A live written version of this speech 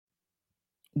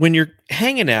when you're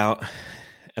hanging out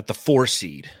at the 4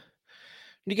 seed,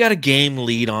 you got a game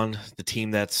lead on the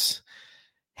team that's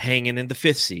hanging in the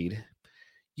 5th seed,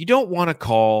 you don't want to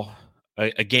call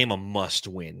a game a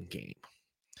must-win game.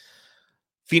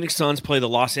 Phoenix Suns play the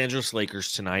Los Angeles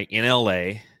Lakers tonight in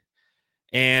LA,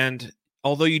 and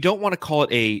although you don't want to call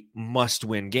it a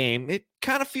must-win game, it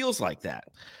kind of feels like that.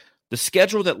 The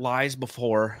schedule that lies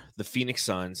before the Phoenix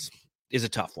Suns is a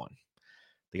tough one.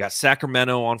 They got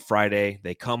Sacramento on Friday.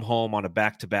 They come home on a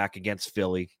back-to-back against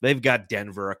Philly. They've got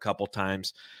Denver a couple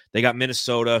times. They got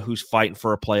Minnesota, who's fighting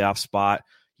for a playoff spot.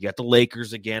 You got the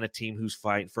Lakers again, a team who's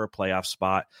fighting for a playoff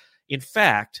spot. In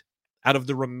fact, out of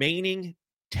the remaining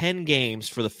 10 games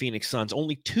for the Phoenix Suns,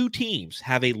 only 2 teams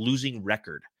have a losing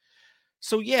record.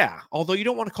 So yeah, although you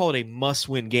don't want to call it a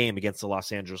must-win game against the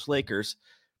Los Angeles Lakers,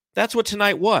 that's what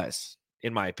tonight was,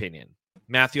 in my opinion.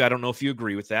 Matthew, I don't know if you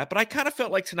agree with that, but I kind of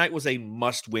felt like tonight was a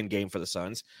must-win game for the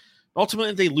Suns.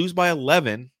 Ultimately, they lose by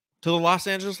 11 to the Los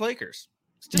Angeles Lakers.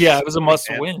 Yeah, it was a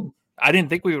must-win. I didn't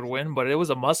think we would win, but it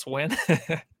was a must-win.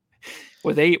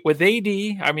 with AD,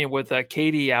 I mean, with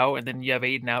KD out, and then you have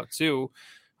Aiden out too.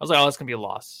 I was like, oh, it's gonna be a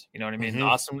loss. You know what I mean?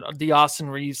 Mm-hmm. The Austin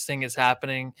Reeves thing is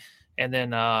happening, and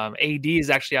then AD is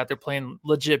actually out there playing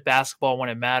legit basketball when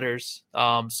it matters.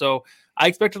 So I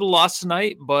expected a loss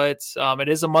tonight, but it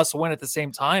is a must-win at the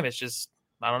same time. It's just,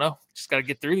 I don't know, just got to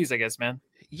get through these, I guess, man.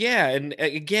 Yeah, and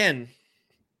again,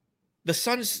 the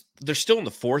Suns, they're still in the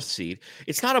 4th seed.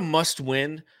 It's not a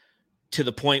must-win to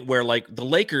the point where, like, the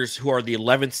Lakers, who are the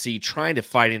 11th seed, trying to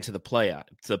fight into the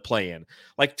play-in.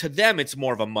 Like, to them, it's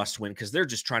more of a must-win because they're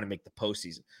just trying to make the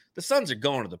postseason. The Suns are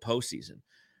going to the postseason.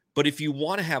 But if you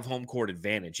want to have home court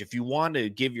advantage, if you want to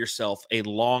give yourself a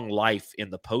long life in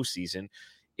the postseason,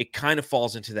 it kind of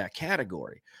falls into that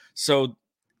category. So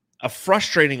a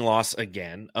frustrating loss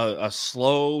again, a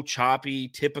slow, choppy,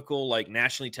 typical, like,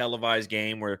 nationally televised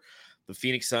game where the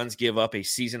Phoenix Suns give up a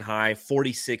season-high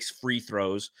 46 free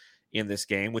throws in this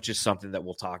game, which is something that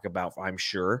we'll talk about, I'm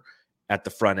sure, at the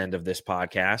front end of this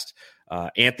podcast.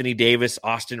 Anthony Davis,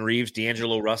 Austin Reeves,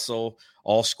 D'Angelo Russell,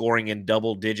 all scoring in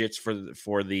double digits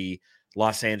for the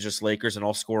Los Angeles Lakers and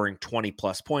all scoring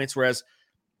 20-plus points, whereas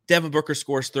Devin Booker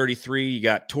scores 33. You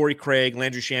got Torrey Craig,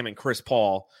 Landry Shamet, and Chris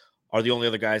Paul are the only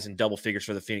other guys in double figures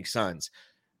for the Phoenix Suns.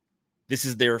 This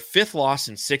is their 5th loss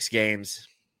in 6 games.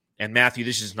 And Matthew,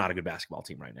 this is not a good basketball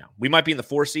team right now. We might be in the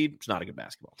 4 seed. It's not a good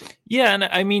basketball team. Yeah, and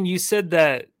I mean, you said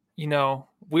that, you know,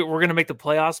 we're going to make the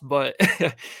playoffs, but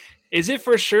is it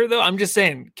for sure, though? I'm just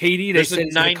saying, KD, they said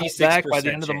he's going to come back by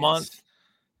the end of the month.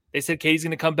 They said KD's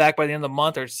going to come back by the end of the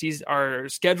month. Our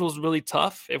schedule is really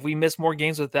tough. If we miss more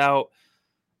games without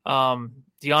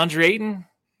DeAndre Ayton,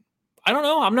 I don't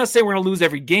know. I'm not saying we're going to lose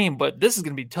every game, but this is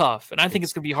going to be tough. And I think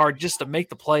it's going to be hard just to make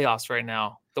the playoffs right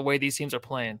now, the way these teams are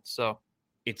playing. So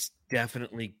it's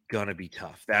definitely going to be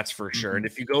tough. That's for sure. And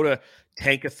if you go to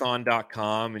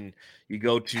tankathon.com and you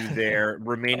go to their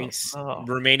remaining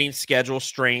schedule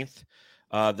strength,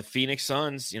 the Phoenix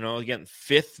Suns, you know, again,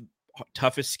 5th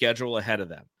toughest schedule ahead of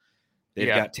them. They've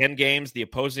got 10 games. The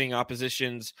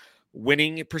opposition's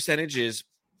winning percentage is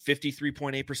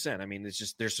 53.8%. I mean, it's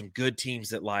just, there's some good teams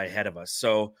that lie ahead of us.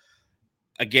 So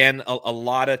again, a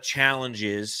lot of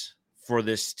challenges for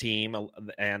this team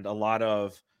and a lot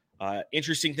of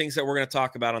interesting things that we're going to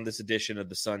talk about on this edition of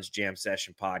the Suns Jam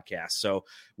Session podcast. So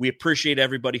we appreciate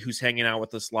everybody who's hanging out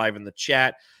with us live in the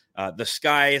chat. The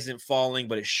sky isn't falling,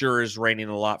 but it sure is raining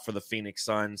a lot for the Phoenix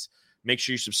Suns. Make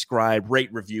sure you subscribe,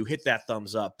 rate, review, hit that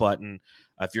thumbs up button.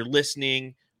 If you're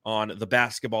listening on the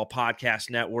Basketball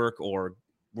Podcast Network or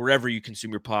wherever you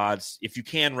consume your pods, if you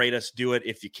can rate us, do it.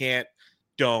 If you can't,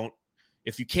 don't.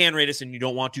 If you can rate us and you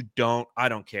don't want to, don't. I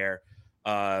don't care.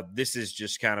 This is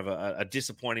just kind of a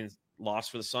disappointing loss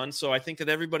for the Suns. So I think that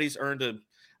everybody's earned a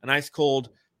nice cold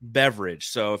beverage.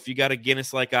 So if you got a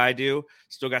Guinness like I do,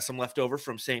 still got some left over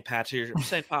from St.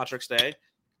 Patrick's Day,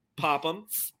 pop them.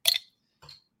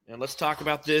 And let's talk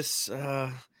about this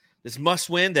this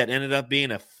must-win that ended up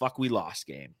being a fuck we lost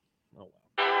game. Oh, well.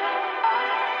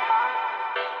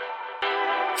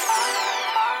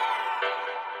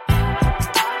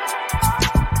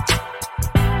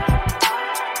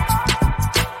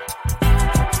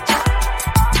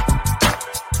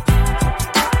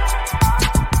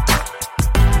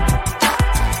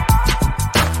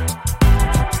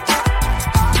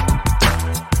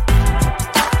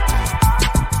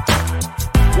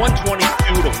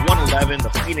 122-111, the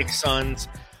Phoenix Suns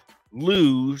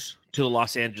lose to the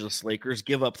Los Angeles Lakers,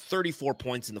 give up 34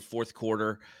 points in the fourth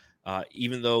quarter.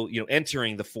 Even though,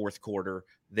 entering the fourth quarter,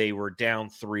 they were down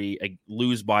 3,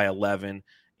 lose by 11.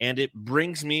 And it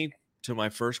brings me to my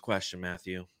first question,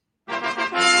 Matthew.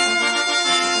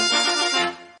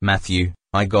 Matthew,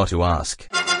 I got to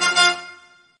ask.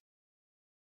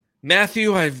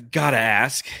 Matthew, I've got to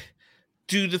ask,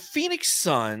 do the Phoenix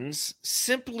Suns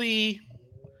simply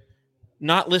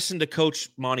not listen to Coach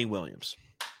Monty Williams?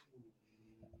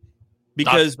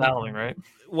 Because not fouling, right?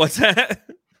 What's that?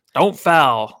 Don't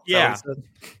foul. Yeah.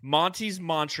 Monty's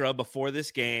mantra before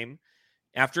this game,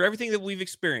 after everything that we've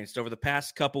experienced over the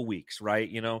past couple weeks, right?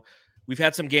 You know, we've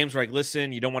had some games where, like,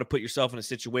 listen, you don't want to put yourself in a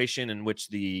situation in which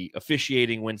the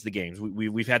officiating wins the games.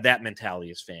 We've had that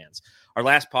mentality as fans. Our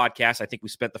last podcast, I think we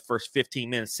spent the first 15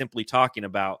 minutes simply talking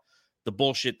about the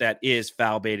bullshit that is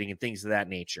foul baiting and things of that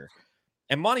nature.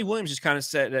 And Monty Williams just kind of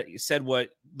said what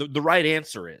the right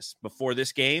answer is before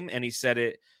this game, and he said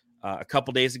it a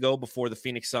couple days ago before the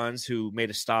Phoenix Suns, who made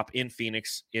a stop in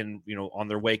Phoenix on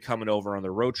their way coming over on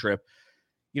their road trip.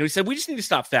 He said, we just need to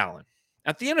stop fouling.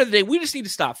 At the end of the day, we just need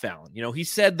to stop fouling. He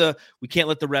said we can't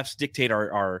let the refs dictate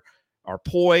our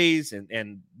poise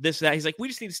and this, that. He's like, we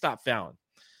just need to stop fouling.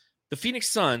 The Phoenix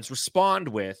Suns respond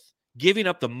with giving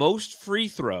up the most free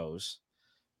throws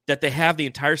that they have the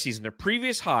entire season. Their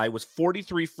previous high was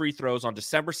 43 free throws on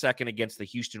December 2nd against the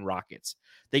Houston Rockets.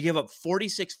 They give up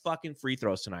 46 fucking free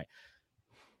throws tonight.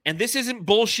 And this isn't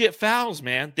bullshit fouls,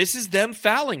 man. This is them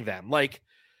fouling them. Like,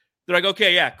 they're like,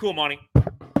 okay, yeah, cool, Monty.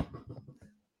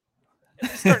 And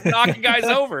they start knocking guys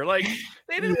over. Like,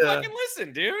 they didn't fucking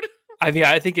listen, dude.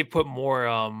 I think it put more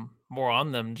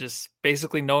on them, just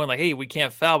basically knowing like, hey, we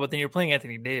can't foul, but then you're playing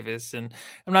Anthony Davis. And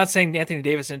I'm not saying Anthony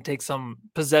Davis didn't take some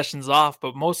possessions off,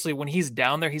 but mostly when he's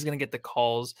down there, he's going to get the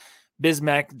calls.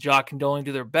 Bismack, Jock can only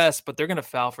do their best, but they're going to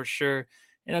foul for sure.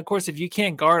 And of course, if you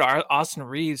can't guard Austin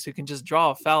Reeves, who can just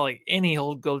draw a foul like any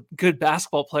old good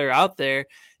basketball player out there,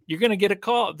 you're going to get a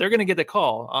call. They're going to get the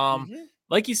call.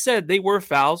 Like you said, they were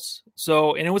fouls.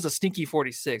 So, and it was a stinky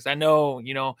 46. I know,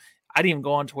 I didn't even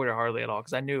go on Twitter hardly at all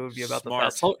because I knew it would be about the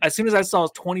foul. So as soon as I saw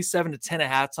it was 27-10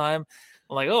 at halftime,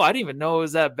 I'm like, oh, I didn't even know it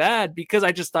was that bad because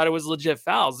I just thought it was legit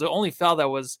fouls. The only foul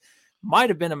that might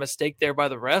have been a mistake there by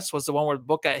the refs was the one where the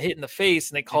book got hit in the face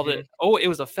and they called it, it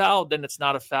was a foul. Then it's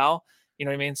not a foul. You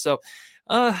know what I mean? So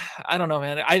I don't know,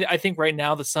 man. I think right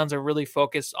now the Suns are really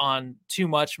focused on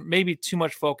maybe too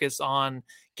much focus on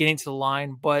getting to the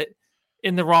line, but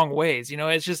in the wrong ways.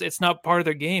 It's not part of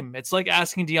their game. It's like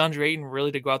asking DeAndre Ayton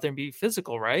really to go out there and be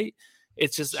physical, right?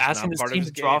 It's just asking this team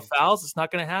to draw fouls. It's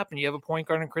not going to happen. You have a point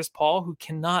guard in Chris Paul who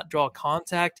cannot draw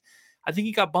contact. I think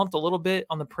he got bumped a little bit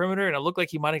on the perimeter and it looked like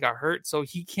he might have got hurt. So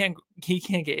he can't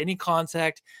get any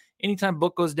contact. Anytime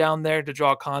Book goes down there to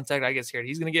draw contact, I get scared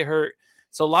he's going to get hurt.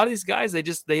 So a lot of these guys,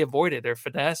 they avoid it. They're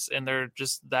finesse and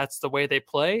that's the way they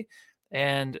play.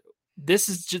 And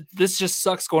this just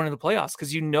sucks going into the playoffs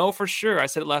because for sure, I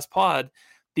said it last pod,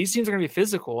 these teams are going to be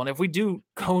physical. And if we do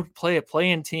go play a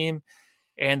play-in team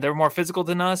and they're more physical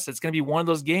than us, it's going to be one of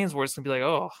those games where it's going to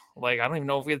be like, I don't even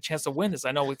know if we have a chance to win this.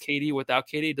 I know with KD, without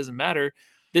KD, it doesn't matter.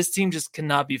 This team just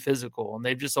cannot be physical. And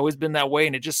they've just always been that way.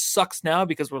 And it just sucks now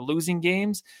because we're losing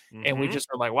games. And we just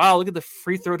are like, wow, look at the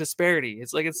free throw disparity.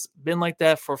 It's like it's been like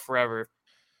that for forever.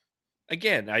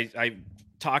 Again, I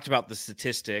talked about the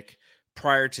statistic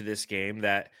prior to this game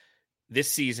that this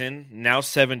season, now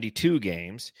 72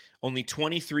 games, only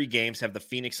 23 games have the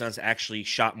Phoenix Suns actually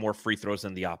shot more free throws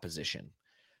than the opposition.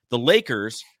 The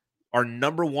Lakers are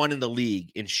number one in the league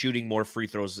in shooting more free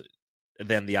throws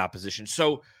than the opposition.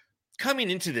 So coming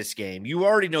into this game, you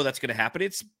already know that's going to happen.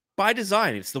 It's by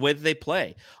design. It's the way that they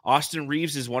play. Austin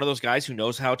Reeves is one of those guys who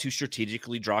knows how to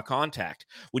strategically draw contact.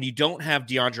 When you don't have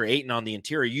DeAndre Ayton on the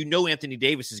interior, Anthony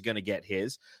Davis is going to get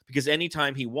his because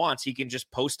anytime he wants, he can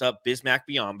just post up Bismack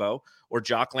Biyombo or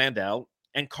Jock Landale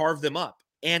and carve them up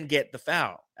and get the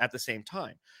foul at the same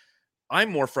time. I'm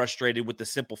more frustrated with the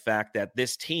simple fact that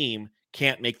this team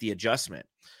can't make the adjustment.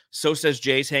 So says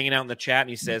Jay's hanging out in the chat, and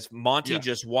he says, Monty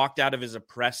just walked out of his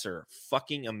oppressor.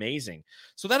 Fucking amazing.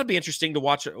 So that'll be interesting to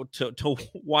watch to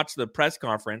watch the press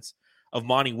conference of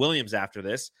Monty Williams after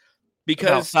this. Because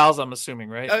about fouls, I'm assuming,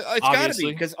 right? It's got to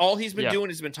be, because all he's been doing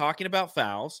has been talking about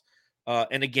fouls.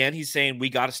 And again, he's saying we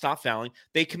got to stop fouling.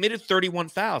 They committed 31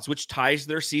 fouls, which ties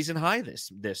their season high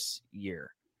this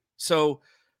year. So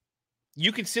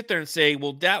you can sit there and say,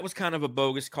 well, that was kind of a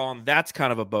bogus call, and that's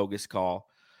kind of a bogus call.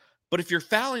 But if you're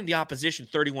fouling the opposition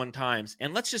 31 times,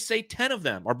 and let's just say 10 of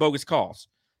them are bogus calls,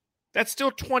 that's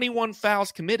still 21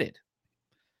 fouls committed,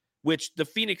 which the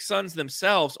Phoenix Suns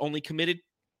themselves only committed,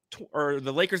 or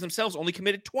the Lakers themselves only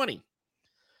committed 20.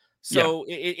 So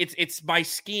it's by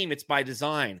scheme, it's by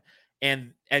design.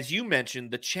 And as you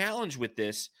mentioned, the challenge with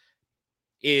this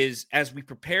is as we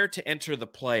prepare to enter the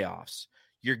playoffs,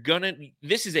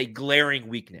 this is a glaring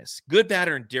weakness. Good, bad,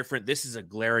 or indifferent, this is a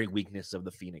glaring weakness of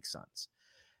the Phoenix Suns.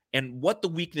 And what the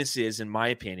weakness is, in my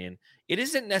opinion, it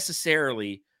isn't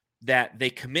necessarily that they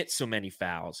commit so many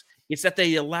fouls. It's that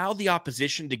they allow the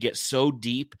opposition to get so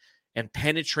deep and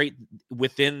penetrate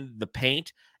within the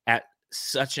paint at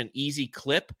such an easy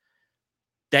clip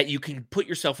that you can put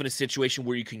yourself in a situation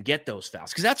where you can get those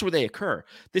fouls, because that's where they occur.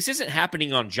 This isn't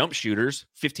happening on jump shooters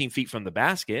 15 feet from the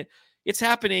basket. It's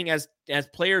happening as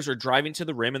players are driving to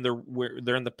the rim and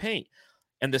they're in the paint.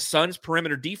 And the Suns'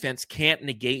 perimeter defense can't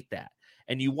negate that.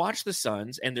 And you watch the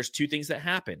Suns, and there's two things that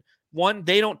happen. One,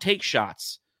 they don't take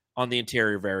shots on the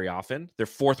interior very often. They're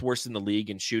fourth worst in the league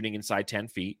in shooting inside 10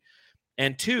 feet.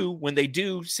 And two, when they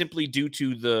do, simply due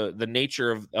to the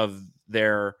nature of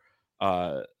their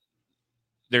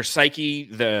psyche,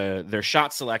 their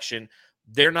shot selection,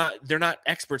 they're not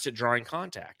experts at drawing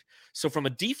contact. So from a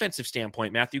defensive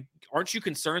standpoint, Matthew, aren't you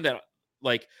concerned that,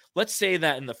 like, let's say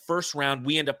that in the first round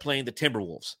we end up playing the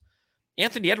Timberwolves?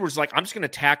 Anthony Edwards is like, I'm just going to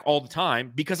attack all the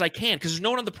time because I can, because there's no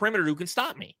one on the perimeter who can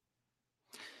stop me.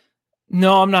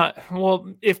 No, I'm not.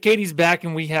 Well, if Katie's back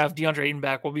and we have DeAndre Ayton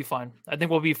back, we'll be fine. I think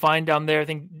we'll be fine down there. I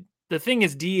think the thing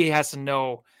is DA has to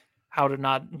know how to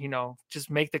not,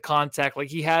 just make the contact. Like,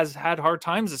 he has had hard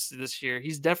times this year.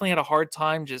 He's definitely had a hard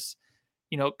time just,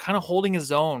 kind of holding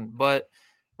his own. But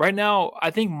right now,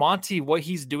 I think Monty, what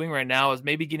he's doing right now is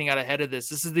maybe getting out ahead of this.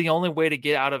 This is the only way to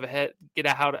get out ahead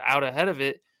of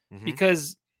it,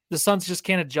 because the Suns just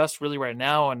can't adjust really right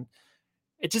now. And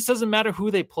it just doesn't matter who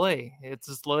they play. It's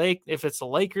just like, if it's the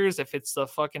Lakers, if it's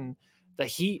the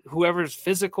Heat, whoever's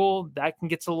physical that can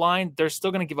get to the line, they're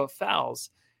still going to give up fouls.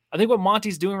 I think what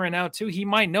Monty's doing right now too, he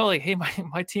might know, like, hey,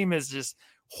 my team is just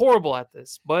horrible at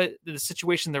this, but the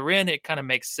situation they're in, it kind of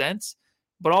makes sense.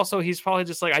 But also he's probably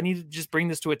just like, I need to just bring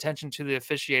this to attention to the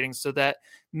officiating so that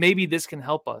maybe this can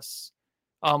help us.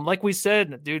 Like we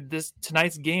said, dude,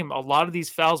 tonight's game, a lot of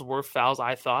these fouls were fouls,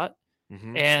 I thought.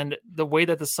 And the way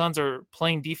that the Suns are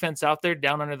playing defense out there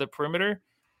down under the perimeter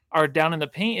or down in the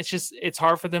paint, it's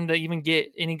hard for them to even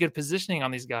get any good positioning on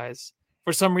these guys.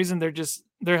 For some reason,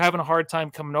 they're having a hard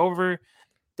time coming over.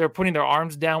 They're putting their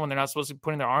arms down when they're not supposed to be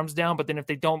putting their arms down. But then if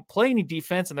they don't play any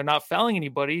defense and they're not fouling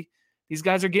anybody, these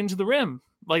guys are getting to the rim.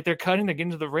 Like, they're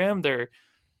getting to the rim. They're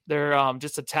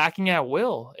just attacking at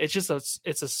will. It's just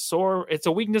it's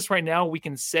a weakness right now, we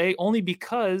can say, only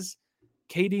because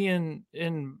Katie and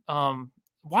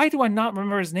why do I not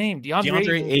remember his name?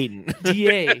 DeAndre Ayton.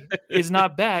 DA is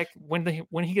not back. When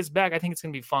he gets back, I think it's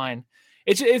going to be fine.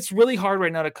 It's really hard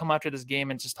right now to come after this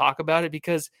game and just talk about it,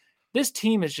 because this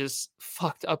team is just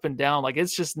fucked up and down. Like,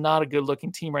 it's just not a good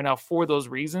looking team right now for those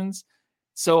reasons.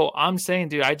 So I'm saying,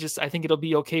 dude, I think it'll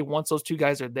be okay once those two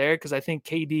guys are there, because I think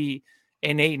KD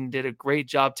and Ayton did a great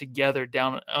job together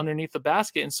down underneath the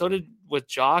basket, and so did with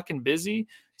Jock and Busy.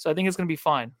 So I think it's going to be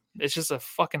fine. It's just a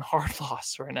fucking hard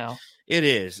loss right now. It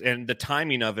is. And the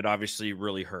timing of it obviously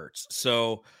really hurts.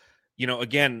 So,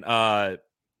 again,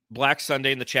 Black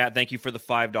Sunday in the chat, thank you for the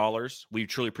 $5. We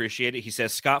truly appreciate it. He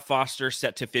says, Scott Foster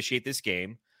set to officiate this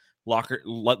game.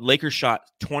 Lakers shot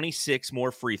 26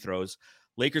 more free throws.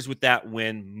 Lakers with that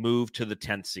win moved to the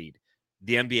 10th seed.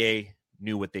 The NBA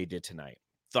knew what they did tonight.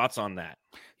 Thoughts on that?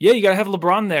 Yeah, you got to have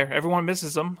LeBron there. Everyone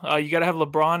misses him. You got to have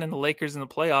LeBron and the Lakers in the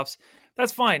playoffs.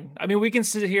 That's fine. I mean, we can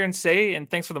sit here and say, and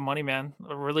thanks for the money, man.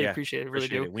 I really appreciate it. Really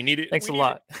do. We need it. Thanks a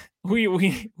lot. We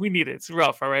need it. It's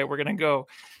rough. All right. We're going to go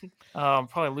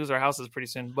probably lose our houses pretty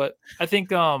soon. But I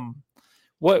think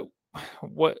what's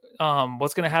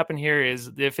going to happen here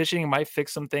is the officiating might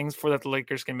fix some things for that the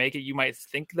Lakers can make it. You might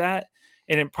think that,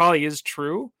 and it probably is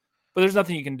true, but there's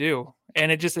nothing you can do.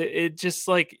 And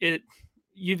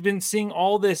you've been seeing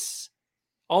all this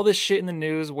shit in the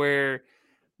news where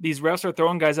these refs are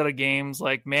throwing guys out of games,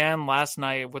 like last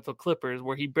night with the Clippers,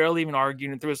 where he barely even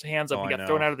argued and threw his hands up and got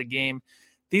thrown out of the game.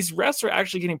 These refs are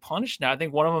actually getting punished now. I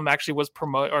think one of them actually was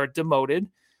demoted.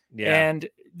 Yeah. And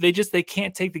they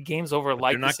can't take the games over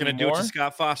like this anymore. They're not going to do it to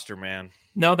Scott Foster, man.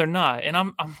 No, they're not. And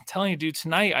I'm telling you, dude,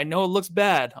 tonight, I know it looks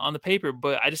bad on the paper,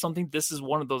 but I just don't think this is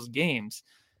one of those games.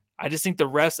 I just think the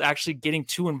refs actually getting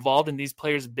too involved in these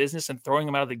players' business and throwing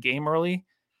them out of the game early,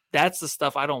 that's the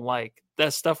stuff I don't like.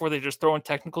 That stuff where they're just throwing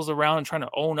technicals around and trying to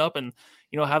own up and,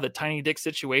 have the tiny dick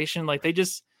situation. Like,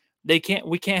 we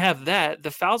can't have that.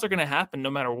 The fouls are going to happen no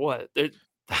matter what.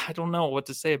 I don't know what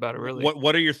to say about it, really.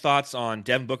 What are your thoughts on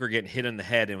Devin Booker getting hit in the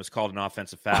head and was called an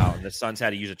offensive foul, and the Suns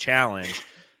had to use a challenge,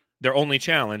 their only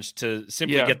challenge, to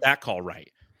simply get that call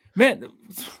right? Man,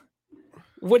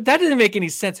 that didn't make any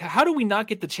sense. How do we not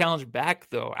get the challenge back,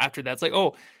 though, after that? It's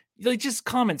like, just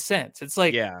common sense. It's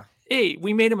like, hey,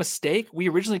 we made a mistake. We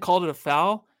originally called it a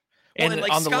foul. And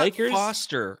like on the Scott Lakers,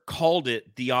 Foster called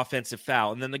it the offensive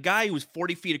foul, and then the guy who was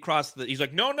 40 feet across he's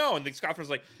like, no, and then Scott Foster's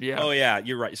like, oh yeah,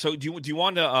 you're right. So do you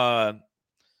want to?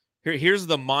 Here's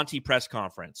the Monty press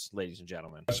conference, ladies and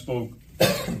gentlemen. I spoke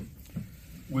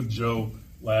with Joe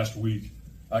last week.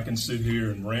 I can sit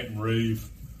here and rant and rave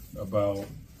about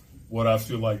what I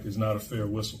feel like is not a fair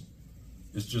whistle.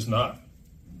 It's just not.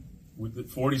 With the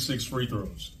 46 free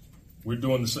throws, we're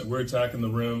doing the. We're attacking the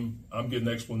rim. I'm getting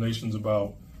explanations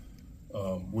about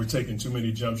we're taking too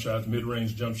many jump shots,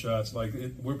 mid-range jump shots.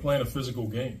 We're playing a physical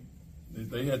game.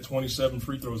 They had 27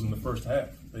 free throws in the first half.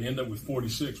 They end up with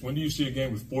 46. When do you see a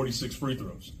game with 46 free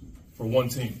throws for one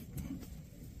team?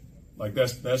 Like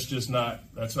that's just not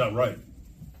right.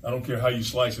 I don't care how you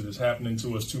slice it. It's happening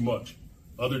to us too much.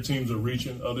 Other teams are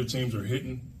reaching, other teams are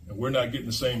hitting, and we're not getting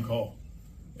the same call.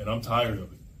 And I'm tired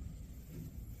of it.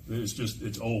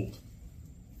 It's old.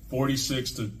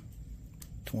 46 to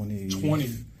 20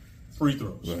 free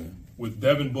throws with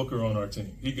Devin Booker on our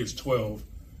team. He gets 12.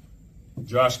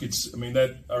 Josh gets,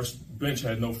 our bench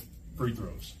had no free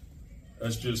throws.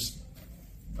 That's just,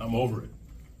 I'm over it.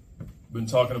 Been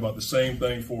talking about the same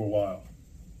thing for a while.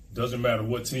 Doesn't matter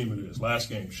what team it is. Last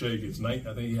game, Shea gets, I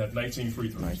think he had 19 free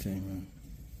throws. 19, man.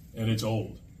 And it's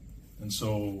old. And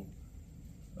so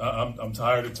I'm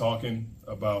tired of talking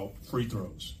about free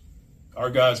throws. Our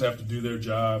guys have to do their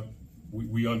job.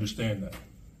 We understand that.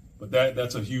 But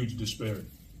that's a huge disparity.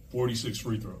 46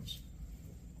 free throws.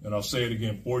 And I'll say it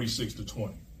again, 46 to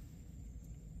 20.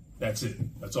 That's it.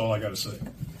 That's all I got to say.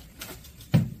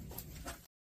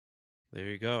 There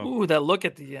you go. Ooh, that look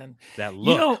at the end. That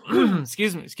look.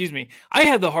 Excuse me. I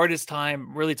had the hardest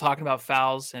time really talking about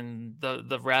fouls and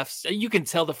the refs. You can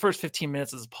tell the first 15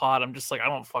 minutes of this pod, I'm just like, I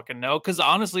don't fucking know. Because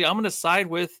honestly, I'm going to side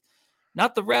with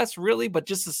not the refs really, but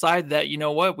just the side that, you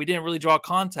know what, we didn't really draw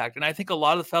contact. And I think a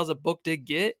lot of the fouls that Book did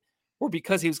get were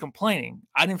because he was complaining.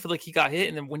 I didn't feel like he got hit.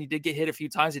 And then when he did get hit a few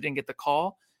times, he didn't get the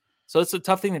call. So it's a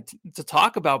tough thing to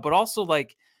talk about. But also,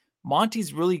 like,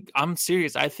 Monty's really, I'm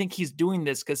serious. I think he's doing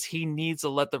this because he needs to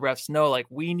let the refs know, like,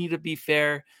 we need to be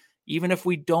fair. Even if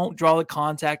we don't draw the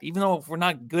contact, even though if we're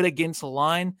not good against the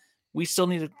line, we still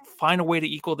need to find a way to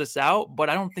equal this out. But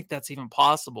I don't think that's even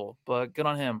possible. But good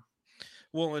on him.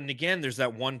 Well, and again, there's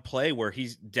that one play where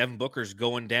Devin Booker's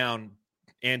going down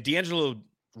and D'Angelo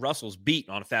Russell's beat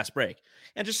on a fast break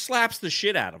and just slaps the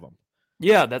shit out of him.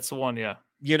 Yeah, that's the one. Yeah.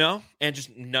 And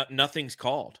just nothing's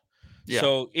called. Yeah.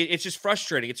 So it's just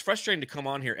frustrating. It's frustrating to come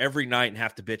on here every night and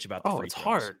have to bitch about the free it's throws.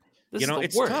 Hard. This is the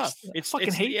it's worst. tough. I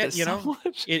fucking hate this so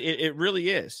much. It really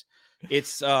is.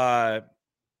 It's just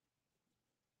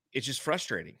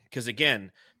frustrating because,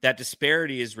 again, that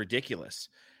disparity is ridiculous.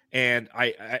 And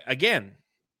I again,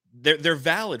 they're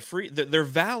valid they're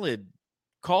valid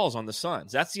calls on the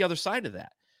Suns. That's the other side of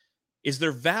that. Is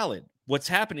they're valid. What's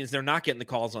happening is they're not getting the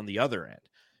calls on the other end.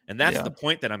 And that's the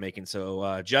point that I'm making.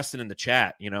 So Justin in the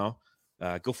chat,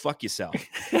 go fuck yourself.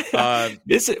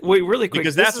 Wait, really quick.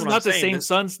 Because this is not the same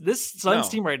Suns. This Suns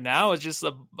team right now is just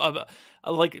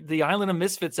like the island of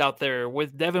misfits out there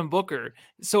with Devin Booker.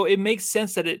 So it makes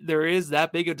sense that there is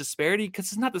that big of disparity because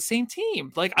it's not the same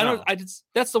team. Like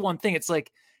that's the one thing. It's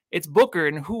like it's Booker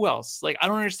and who else? Like I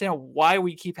don't understand why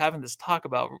we keep having this talk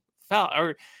about foul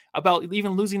or about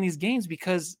even losing these games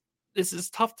because this is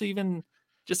tough to even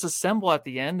just assemble at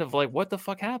the end of like what the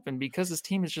fuck happened because this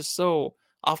team is just so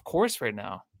off course right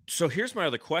now. So here's my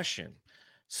other question.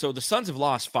 So the Suns have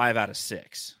lost 5 out of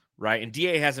 6, right? And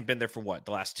DA hasn't been there for what?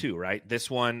 The last 2, right? This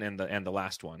one and the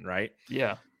last one, right?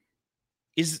 Yeah.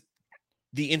 Is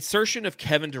the insertion of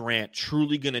Kevin Durant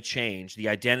truly going to change the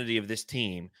identity of this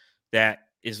team that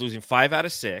is losing 5 out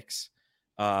of 6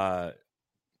 to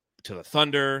the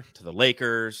Thunder, to the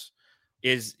Lakers?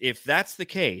 If that's the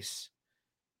case,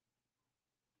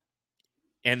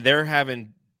 and they're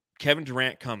having Kevin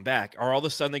Durant come back, are all of a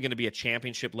sudden they going to be a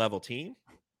championship level team?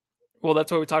 Well,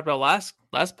 that's what we talked about last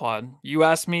pod. You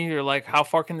asked me, you're like, how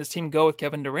far can this team go with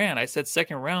Kevin Durant? I said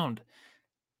second round.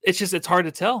 It's hard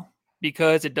to tell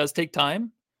because it does take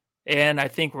time. And I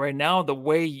think right now, the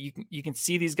way you can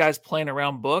see these guys playing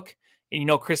around Book,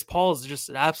 and Chris Paul is just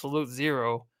an absolute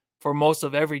zero for most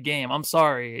of every game. I'm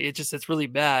sorry. It's really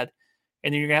bad.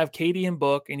 And then you're going to have KD and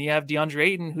Book, and you have DeAndre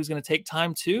Ayton, who's going to take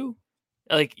time too.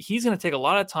 Like he's going to take a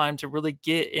lot of time to really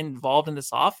get involved in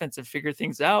this offense and figure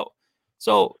things out.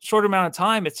 So short amount of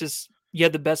time, it's just you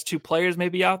have the best 2 players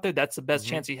maybe out there. That's the best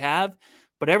chance you have.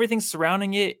 But everything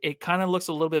surrounding it kind of looks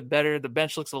a little bit better. The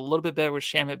bench looks a little bit better with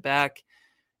Shamet back.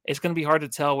 It's going to be hard to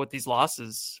tell with these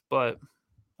losses, but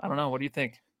I don't know. What do you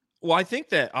think? Well, I think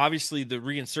that obviously the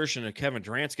reinsertion of Kevin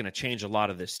Durant's going to change a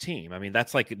lot of this team. I mean,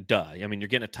 that's like a duh. I mean, you're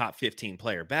getting a top 15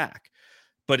 player back.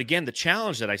 But again, the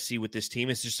challenge that I see with this team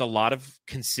is just a lot of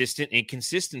consistent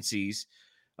inconsistencies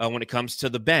when it comes to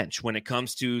the bench, when it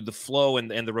comes to the flow and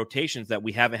the rotations that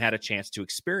we haven't had a chance to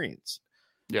experience.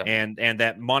 Yeah. And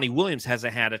that Monty Williams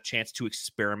hasn't had a chance to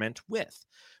experiment with.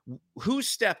 Who's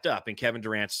stepped up in Kevin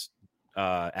Durant's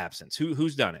absence?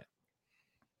 Who's done it?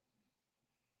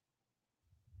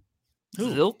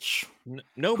 Zilch.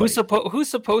 Nobody. Who's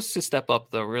supposed to step up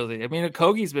though? Really, I mean,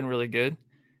 Okogie's been really good.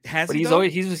 But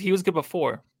he was good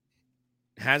before.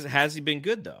 Has he been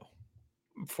good though?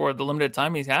 For the limited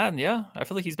time he's had, yeah, I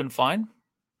feel like he's been fine.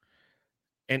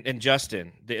 And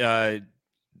Justin, they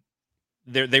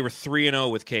were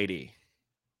 3-0 with KD.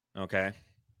 Okay.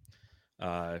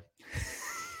 Are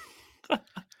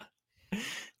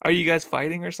you guys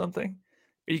fighting or something?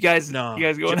 Are you guys? No. You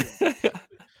guys going?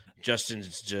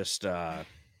 Justin's just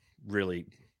really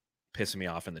pissing me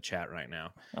off in the chat right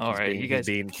now. All right, he's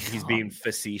being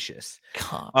facetious.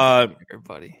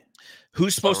 Everybody,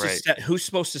 who's supposed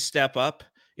to step up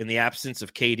in the absence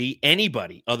of KD?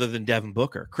 Anybody other than Devin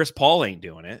Booker. Chris Paul ain't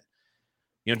doing it.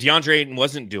 DeAndre Ayton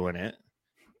wasn't doing it,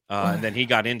 and then he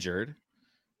got injured.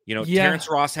 Terrence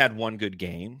Ross had one good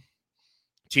game.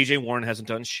 T.J. Warren hasn't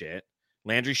done shit.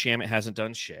 Landry Shamet hasn't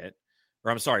done shit.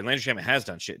 Or I'm sorry, Landry Shamet has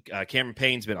done shit. Cameron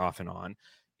Payne's been off and on.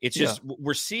 It's just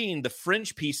we're seeing the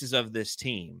fringe pieces of this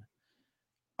team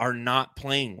are not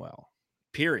playing well,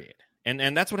 period.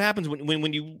 And that's what happens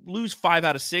when you lose 5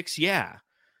 out of 6, yeah.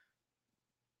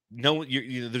 No,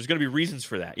 there's going to be reasons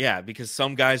for that, yeah, because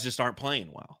some guys just aren't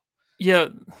playing well. Yeah,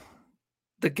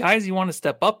 the guys you want to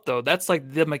step up, though, that's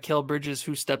like the Mikal Bridges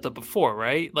who stepped up before,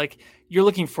 right? Like, you're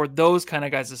looking for those kind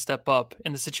of guys to step up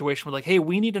in the situation where, like, hey,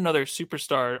 we need another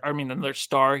superstar. I mean, another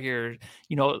star here,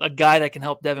 a guy that can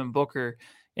help Devin Booker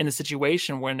in the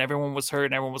situation when everyone was hurt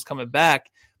and everyone was coming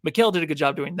back. Mikal did a good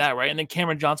job doing that, right? And then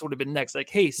Cameron Johnson would have been next. Like,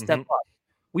 hey, step up.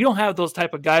 We don't have those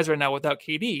type of guys right now without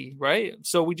KD, right?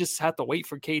 So we just have to wait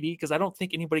for KD because I don't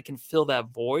think anybody can fill that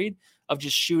void of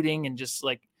just shooting and just,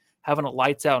 like, having a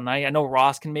lights out night. I know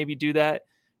Ross can maybe do that,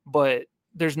 but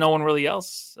there's no one really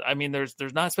else. I mean, there's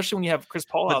not, especially when you have Chris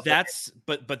Paul out there.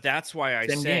 But that's why I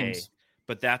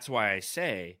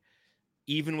say,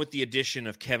 even with the addition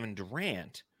of Kevin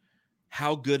Durant,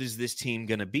 how good is this team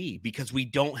going to be? Because we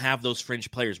don't have those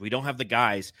fringe players. We don't have the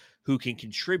guys who can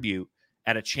contribute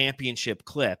at a championship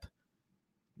clip.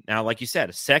 Now, like you said,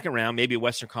 a second round, maybe a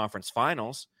Western Conference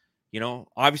Finals.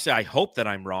 Obviously I hope that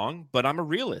I'm wrong, but I'm a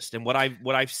realist. And what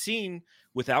I've seen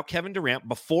without Kevin Durant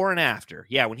before and after,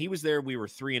 yeah, when he was there, we were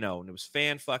 3-0 and it was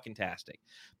fan-fucking-tastic.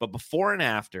 But before and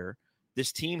after,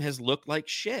 this team has looked like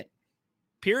shit,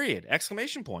 period,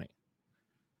 exclamation point.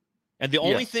 And the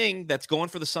only thing that's going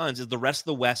for the Suns is the rest of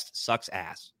the West sucks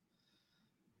ass.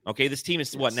 Okay, this team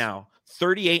is what now?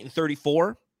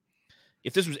 38-34?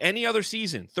 If this was any other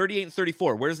season,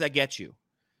 38-34, where does that get you?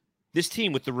 This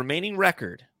team with the remaining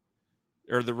record,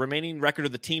 or the remaining record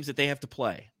of the teams that they have to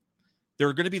play,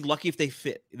 they're going to be lucky if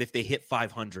they hit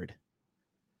 500.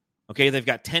 Okay, they've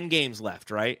got 10 games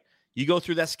left, right? You go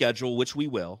through that schedule, which we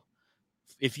will.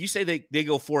 If you say they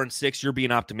go 4-6, you're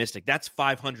being optimistic. That's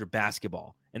 500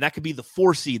 basketball, and that could be the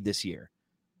 4 seed this year.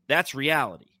 That's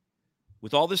reality.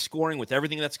 With all this scoring, with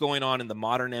everything that's going on in the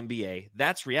modern NBA,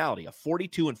 that's reality. A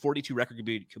 42-42 record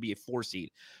could be a 4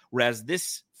 seed. Whereas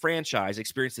this franchise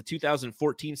experienced the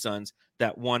 2014 Suns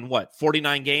that won,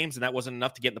 49 games, and that wasn't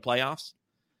enough to get in the playoffs?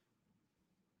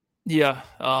 Yeah.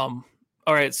 All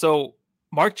right, so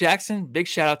Mark Jackson, big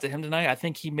shout-out to him tonight. I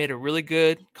think he made a really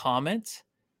good comment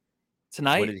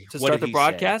tonight to start the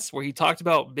broadcast where he talked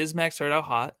about Bismack started out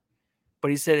hot. But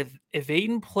he said if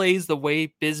Ayton plays the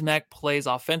way Bismack plays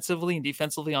offensively and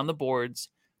defensively on the boards,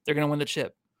 they're going to win the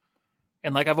chip.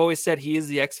 And like I've always said, he is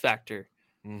the X factor.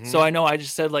 Mm-hmm. So I know I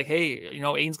just said, like, hey,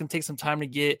 Ayton's going to take some time to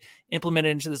get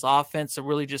implemented into this offense to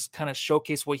really just kind of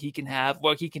showcase what he can have,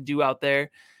 what he can do out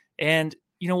there. And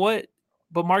you know what?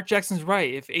 But Mark Jackson's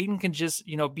right. If Ayton can just,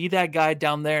 be that guy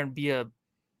down there and be a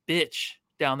bitch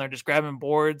down there, just grabbing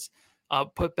boards,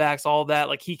 putbacks, all that,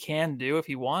 like he can do if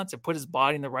he wants, and put his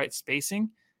body in the right spacing,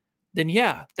 then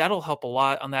yeah, that'll help a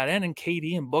lot on that end. And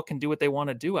KD and Book can do what they want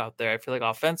to do out there, I feel like,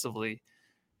 offensively.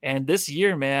 And this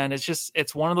year, man,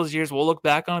 it's one of those years we'll look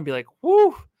back on and be like,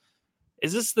 whoo,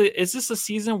 is this a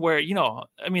season where,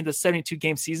 I mean, the 72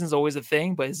 game season is always a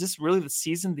thing, but is this really the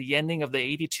season, the ending of the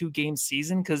 82 game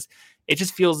season? Because it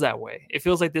just feels that way. It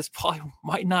feels like this probably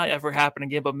might not ever happen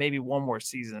again, but maybe one more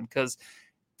season, because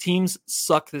teams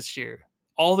suck this year.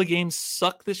 All the games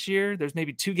suck this year. There's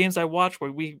maybe 2 games I watched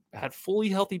where we had fully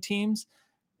healthy teams.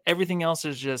 Everything else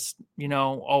is just,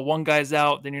 one guy's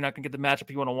out, then you're not going to get the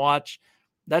matchup you want to watch.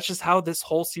 that's just how this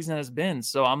whole season has been.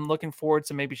 So I'm looking forward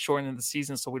to maybe shortening the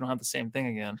season so we don't have the same thing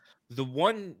again.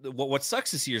 What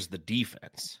sucks this year is the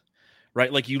defense,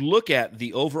 right? Like you look at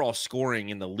the overall scoring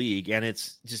in the league and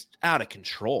it's just out of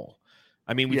control.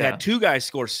 I mean, we've had 2 guys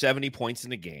score 70 points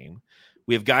in a game.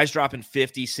 We have guys dropping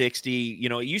 50, 60. You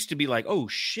know, it used to be like, oh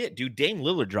shit, dude, Dame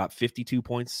Lillard dropped 52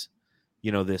 points,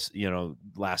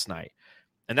 last night.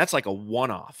 And that's like a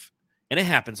one-off. And it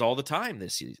happens all the time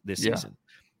this season.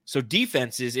 So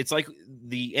defenses, it's like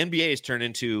the NBA has turned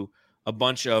into a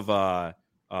bunch of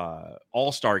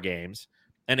all-star games.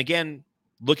 And again,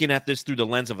 looking at this through the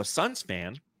lens of a Suns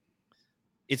fan,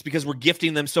 it's because we're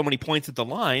gifting them so many points at the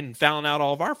line and fouling out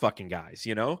all of our fucking guys,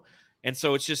 And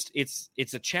so it's just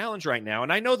it's a challenge right now.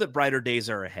 And I know that brighter days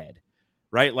are ahead,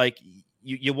 right? Like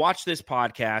you watch this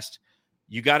podcast,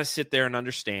 you got to sit there and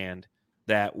understand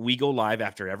that we go live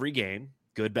after every game,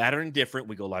 good, bad, or indifferent.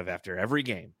 We go live after every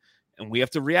game. And we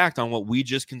have to react on what we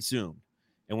just consumed.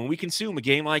 And when we consume a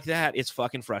game like that, it's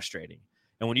fucking frustrating.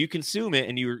 And when you consume it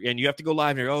and you have to go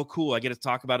live and you're, oh, cool, I get to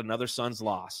talk about another Suns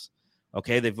loss.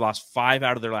 Okay, they've lost 5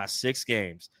 out of their last 6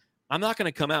 games. I'm not going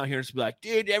to come out here and just be like,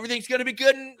 dude, everything's going to be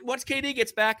good. And once KD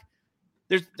gets back,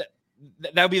 that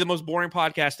would be the most boring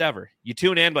podcast ever. You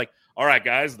tune in like, all right,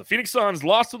 guys, the Phoenix Suns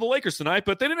lost to the Lakers tonight,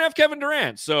 but they didn't have Kevin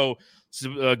Durant. So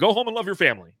go home and love your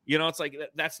family. It's like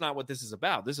that's not what this is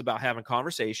about. This is about having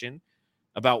conversation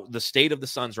about the state of the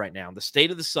Suns right now. The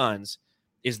state of the Suns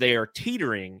is they are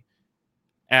teetering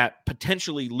at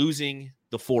potentially losing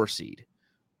the 4 seed.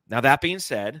 Now, that being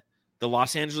said, the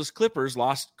Los Angeles Clippers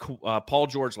lost Paul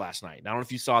George last night. I don't know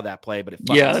if you saw that play, but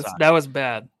that was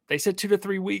bad. They said 2 to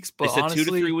 3 weeks, but honestly,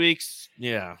 2 to 3 weeks.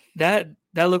 Yeah, that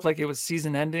looked like it was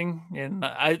season ending, and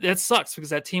it sucks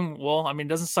because that team. Well, I mean, it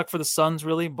doesn't suck for the Suns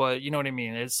really, but you know what I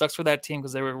mean. It sucks for that team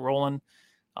because they were rolling.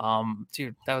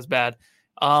 Dude, that was bad.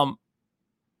 What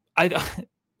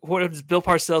Bill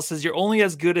Parcells says, you're only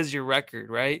as good as your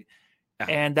record, right? Yeah.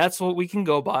 And that's what we can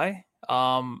go by.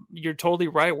 You're totally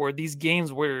right. Where these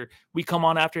games where we come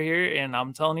on after here, and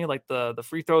I'm telling you, like the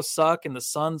free throws suck and the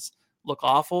Suns look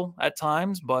awful at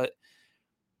times, but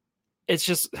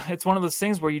it's one of those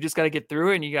things where you just got to get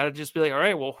through it, and you got to just be like, all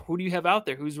right, well, who do you have out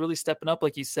there? Who's really stepping up?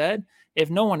 Like you said, if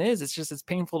no one is, it's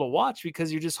painful to watch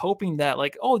because you're just hoping that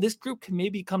like, oh, this group can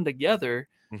maybe come together.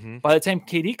 Mm-hmm. By the time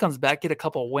KD comes back, get a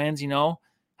couple of wins,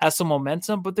 has some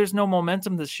momentum, but there's no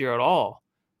momentum this year at all.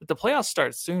 But the playoffs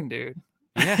start soon, dude.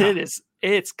 Yeah.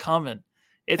 It's coming.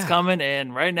 It's coming.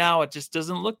 And right now it just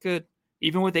doesn't look good.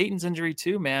 Even with Ayton's injury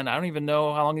too, man. I don't even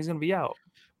know how long he's going to be out.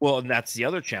 Well, and that's the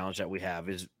other challenge that we have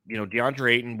is,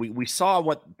 DeAndre Ayton, we saw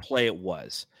what play it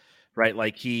was, right?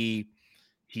 Like he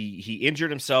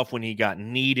injured himself when he got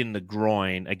kneed in the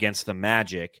groin against the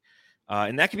Magic.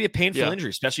 And that can be a painful injury,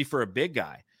 especially for a big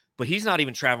guy. But he's not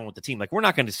even traveling with the team. Like we're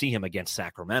not going to see him against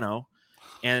Sacramento.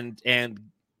 And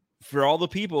for all the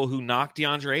people who knock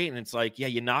DeAndre Ayton, it's like, yeah,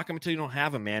 you knock him until you don't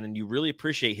have him, man. And you really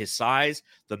appreciate his size,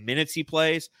 the minutes he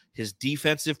plays, his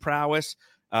defensive prowess,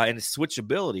 and his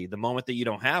switchability the moment that you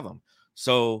don't have him.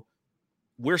 So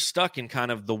we're stuck in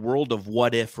kind of the world of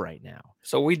what if right now.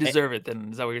 So we deserve it then.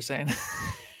 Is that what you're saying?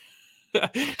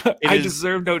 I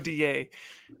deserve no DA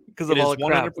because of all the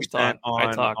crap we talk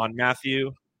on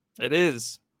Matthew. It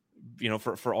is.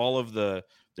 For all of the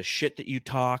shit that you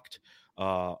talked,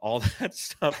 all that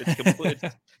stuff,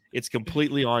 it's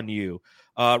completely on you.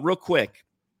 Real quick,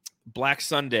 Black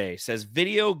Sunday says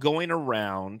video going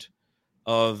around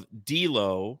of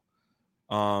D'Lo,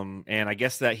 and I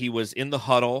guess that he was in the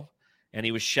huddle and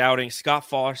he was shouting, "Scott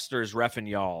Foster is reffing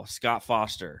y'all." Scott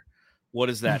Foster, what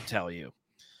does that tell you?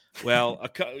 Well,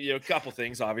 a couple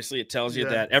things. Obviously, it tells you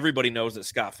that everybody knows that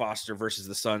Scott Foster versus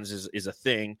the Suns is a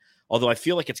thing. Although I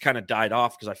feel like it's kind of died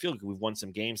off because I feel like we've won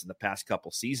some games in the past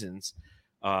couple seasons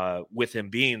with him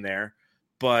being there.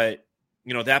 But,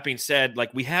 that being said,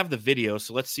 like we have the video,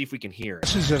 so let's see if we can hear it.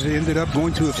 This has ended up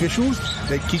going to officials.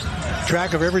 They keep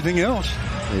track of everything else.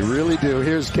 They really do.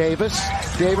 Here's Davis.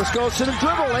 Davis goes to the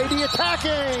dribble. AD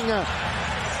attacking.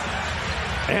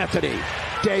 Anthony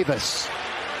Davis.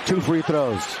 2 free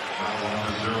throws.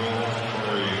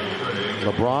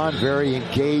 LeBron very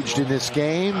engaged in this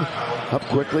game. Up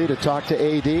quickly to talk to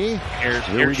AD.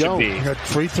 Here we go. We got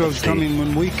free throws coming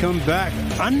when we come back.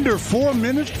 Under 4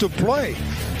 minutes to play.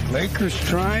 Lakers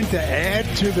trying to add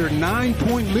to their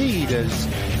 9-point lead as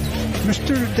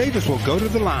Mr. Davis will go to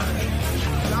the line.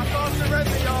 Scott Foster ready,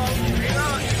 y'all.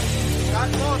 Scott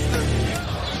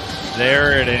Foster.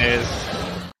 There it is.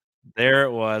 There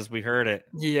it was. We heard it.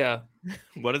 Yeah.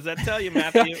 What does that tell you,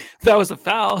 Matthew? That was a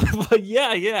foul. But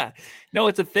yeah. No,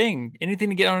 it's a thing. Anything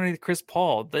to get underneath Chris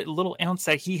Paul, the little ounce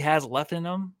that he has left in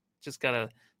him, just got to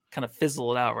kind of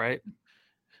fizzle it out, right?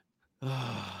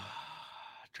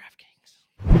 DraftKings.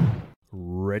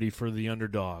 Ready for the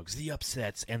underdogs, the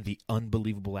upsets, and the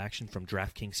unbelievable action from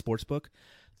DraftKings Sportsbook?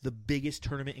 The biggest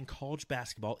tournament in college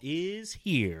basketball is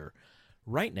here.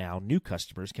 Right now, new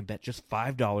customers can bet just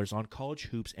 $5 on college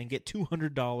hoops and get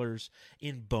 $200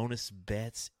 in bonus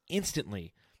bets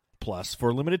instantly. Plus, for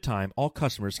a limited time, all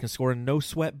customers can score a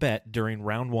no-sweat bet during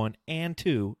round 1 and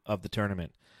 2 of the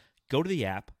tournament. Go to the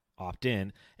app, opt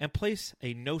in, and place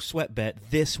a no-sweat bet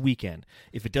this weekend.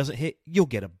 If it doesn't hit, you'll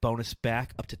get a bonus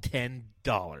back up to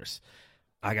 $10.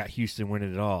 I got Houston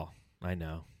winning it all. I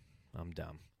know. I'm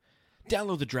dumb.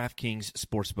 Download the DraftKings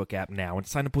Sportsbook app now and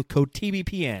sign up with code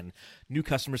TBPN. New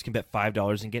customers can bet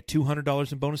 $5 and get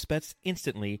 $200 in bonus bets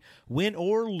instantly, win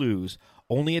or lose.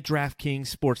 Only at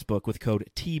DraftKings Sportsbook with code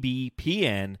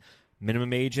TBPN.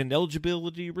 Minimum age and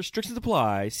eligibility restrictions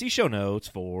apply. See show notes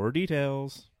for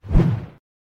details.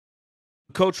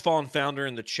 Coach Fallen Founder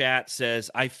in the chat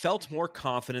says, I felt more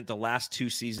confident the last 2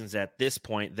 seasons at this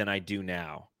point than I do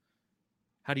now.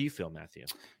 How do you feel, Matthew?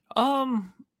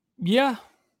 Yeah.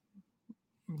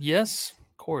 Yes,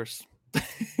 of course.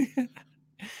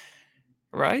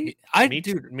 Right? I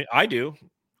do.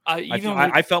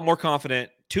 I felt more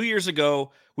confident 2 years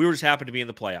ago. We were just happy to be in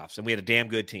the playoffs, and we had a damn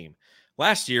good team.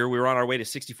 Last year, we were on our way to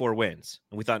 64 wins,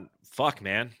 and we thought, fuck,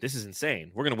 man, this is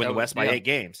insane. We're going to win the West by 8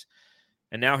 games.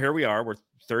 And now here we are. We're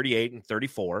 38 and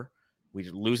 34. We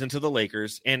lose into the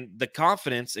Lakers. And the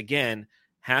confidence, again,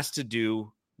 has to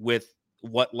do with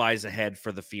what lies ahead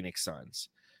for the Phoenix Suns.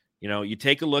 You know, you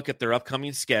take a look at their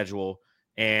upcoming schedule,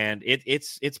 and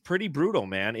it's pretty brutal,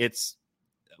 man. It's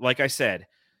like I said.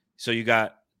 So you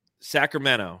got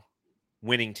Sacramento,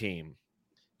 winning team.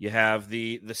 You have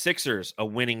the Sixers, a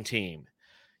winning team.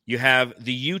 You have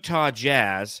the Utah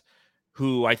Jazz,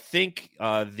 who I think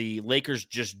the Lakers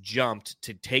just jumped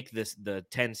to take the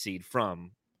 10 seed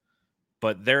from.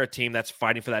 But they're a team that's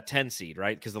fighting for that 10 seed,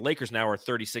 right? Because the Lakers now are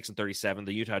 36 and 37.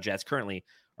 The Utah Jazz currently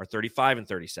are 35 and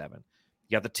 37.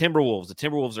 You got the Timberwolves. The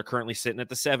Timberwolves are currently sitting at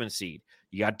the 7 seed.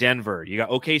 You got Denver. You got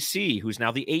OKC, who's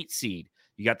now the 8 seed.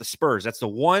 You got the Spurs. That's the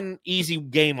one easy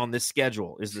game on this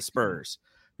schedule is the Spurs.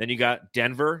 Then you got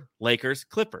Denver, Lakers,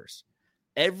 Clippers.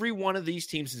 Every one of these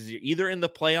teams is either in the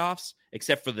playoffs,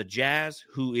 except for the Jazz,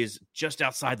 who is just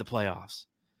outside the playoffs.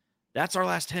 That's our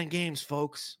last 10 games,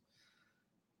 folks.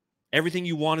 Everything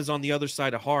you want is on the other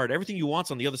side of hard. Everything you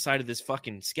want's on the other side of this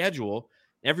fucking schedule.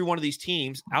 Every one of these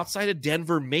teams, outside of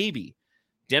Denver, maybe.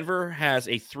 Denver has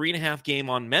a 3.5 game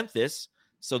on Memphis,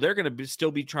 so they're going to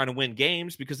still be trying to win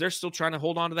games because they're still trying to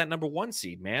hold on to that number 1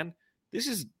 seed, man. It's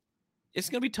going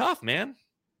to be tough, man.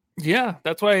 Yeah,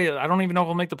 that's why I don't even know if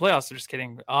we'll make the playoffs. I'm just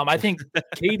kidding. I think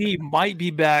KD might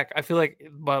be back. I feel like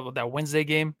that Wednesday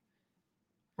game,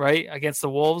 right, against the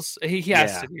Wolves, he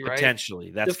has to be, right?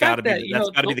 Potentially. That's got to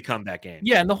be the comeback game.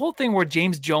 Yeah, and the whole thing where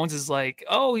James Jones is like,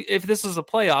 oh, if this was the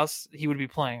playoffs, he would be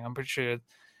playing. I'm pretty sure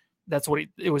that's what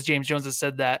it was. James Jones that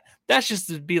said that. That's just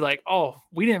to be like, oh,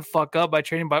 we didn't fuck up by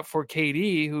trading for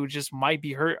KD, who just might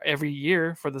be hurt every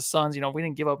year for the Suns. You know, we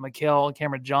didn't give up Mikal and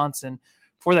Cameron Johnson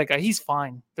for that guy. He's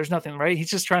fine. There's nothing, right?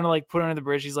 He's just trying to like put under the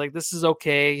bridge. He's like, this is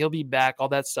okay. He'll be back, all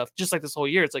that stuff. Just like this whole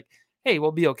year. It's like, hey,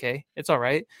 we'll be okay. It's all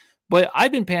right. But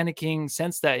I've been panicking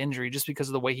since that injury just because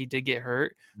of the way he did get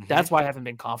hurt. Mm-hmm. That's why I haven't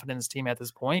been confident in his team at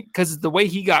this point. Because the way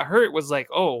he got hurt was like,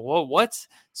 oh, well, what?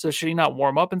 So should he not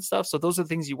warm up and stuff? So those are the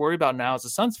things you worry about now as a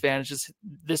Suns fan. It's just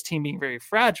this team being very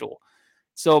fragile.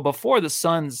 So before the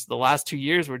Suns, the last 2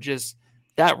 years were just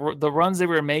that the runs they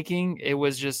were making, it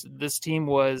was just this team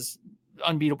was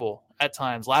unbeatable at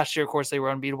times. Last year, of course, they were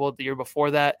unbeatable. The year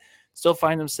before that, still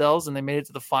find themselves, and they made it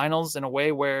to the finals in a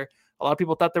way where a lot of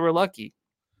people thought they were lucky.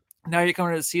 Now you're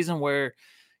coming to the season where,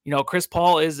 you know, Chris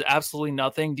Paul is absolutely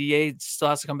nothing. DA still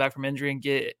has to come back from injury and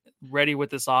get ready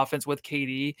with this offense with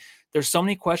KD. There's so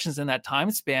many questions in that time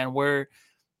span where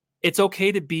it's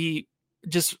okay to be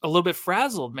just a little bit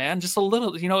frazzled, man. Just a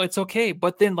little, you know, it's okay.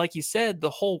 But then, like you said, the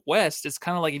whole West is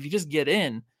kind of like if you just get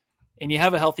in and you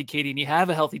have a healthy KD and you have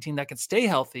a healthy team that can stay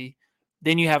healthy,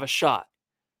 then you have a shot.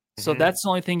 So that's the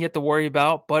only thing you have to worry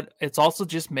about. But it's also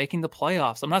just making the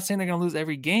playoffs. I'm not saying they're going to lose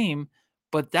every game,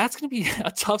 but that's going to be a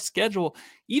tough schedule,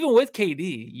 even with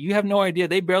KD. You have no idea.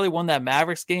 They barely won that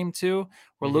Mavericks game, too,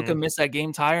 where Luka missed that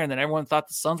game tire, and then everyone thought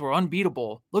the Suns were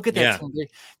unbeatable. Look at that team.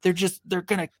 They're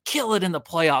going to kill it in the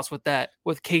playoffs with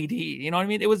KD. You know what I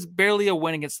mean? It was barely a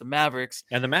win against the Mavericks.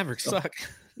 And the Mavericks suck.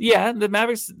 Yeah, the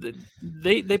Mavericks,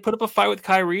 they put up a fight with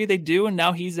Kyrie. They do, and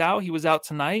now he's out. He was out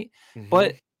tonight.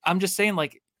 But I'm just saying,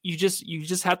 like, you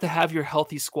just have to have your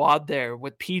healthy squad there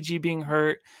with PG being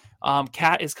hurt.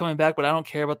 Cat is coming back, but I don't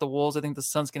care about the Wolves. I think the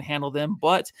Suns can handle them.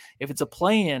 But if it's a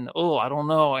play-in, I don't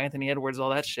know. Anthony Edwards, all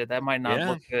that shit, that might not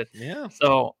look good. Yeah.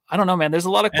 So I don't know, man. There's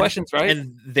a lot of questions, right?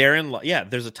 And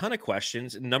there's a ton of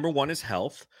questions. Number one is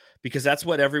health, because that's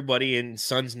what everybody in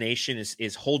Suns Nation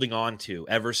is holding on to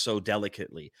ever so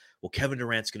delicately. Well, Kevin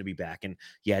Durant's going to be back. And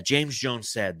yeah, James Jones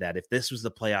said that if this was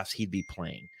the playoffs, he'd be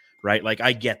playing, right? Like,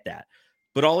 I get that.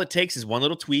 But all it takes is one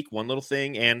little tweak, one little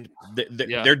thing, and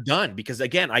they're done. Because,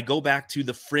 again, I go back to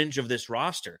the fringe of this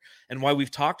roster and why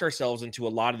we've talked ourselves into a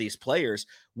lot of these players.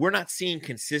 We're not seeing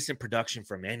consistent production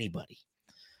from anybody.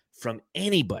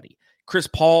 Chris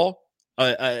Paul,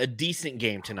 a decent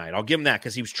game tonight. I'll give him that,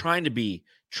 because he was trying to be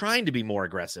more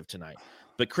aggressive tonight.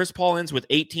 But Chris Paul ends with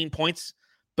 18 points.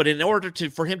 But in order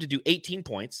for him to do 18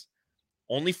 points,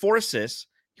 only 4 assists,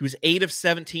 he was 8 of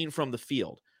 17 from the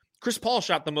field. Chris Paul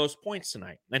shot the most points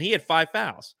tonight, and he had 5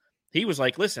 fouls. He was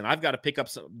like, listen, I've got to pick up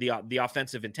the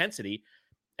offensive intensity,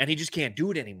 and he just can't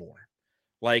do it anymore.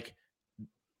 Like,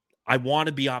 I want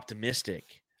to be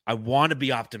optimistic.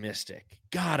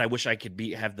 God, I wish I could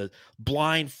have the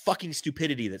blind fucking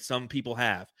stupidity that some people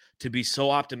have to be so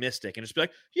optimistic and just be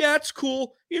like, yeah, it's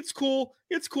cool.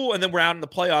 And then we're out in the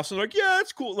playoffs and they're like, yeah,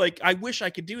 it's cool. Like, I wish I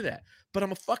could do that. But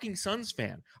I'm a fucking Suns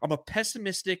fan. I'm a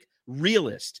pessimistic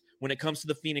realist when it comes to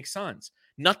the Phoenix Suns.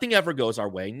 Nothing ever goes our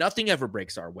way. Nothing ever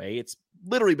breaks our way. It's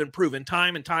literally been proven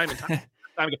time and time again.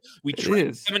 We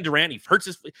try Kevin Durant.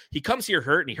 He comes here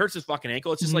hurt and he hurts his fucking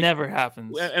ankle. It's just like never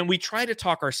happens. And we try to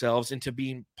talk ourselves into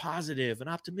being positive and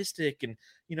optimistic and,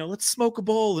 let's smoke a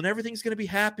bowl and everything's going to be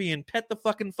happy and pet the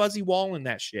fucking fuzzy wall and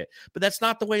that shit. But that's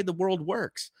not the way the world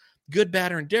works. Good,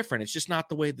 bad, or indifferent. It's just not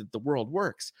the way that the world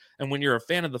works. And when you're a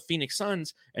fan of the Phoenix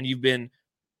Suns and you've been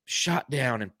shot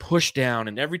down and pushed down,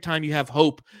 and every time you have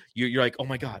hope, you're like, oh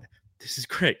my God, this is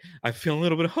great. I feel a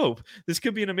little bit of hope. This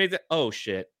could be an amazing. Oh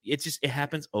shit. It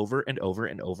happens over and over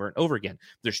and over and over again.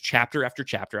 There's chapter after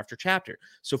chapter after chapter.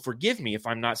 So forgive me if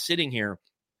I'm not sitting here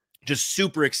just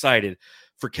super excited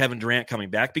for Kevin Durant coming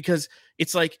back, because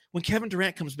it's like when Kevin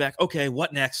Durant comes back, okay,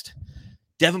 what next?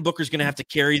 Devin Booker's going to have to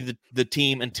carry the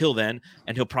team until then,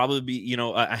 and he'll probably be,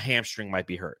 a hamstring might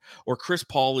be hurt, or Chris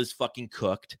Paul is fucking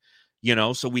cooked.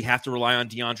 So we have to rely on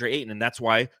DeAndre Ayton. And that's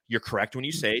why you're correct when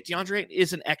you say DeAndre Ayton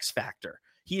is an X factor.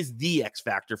 He is the X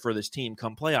factor for this team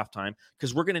come playoff time,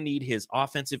 because we're going to need his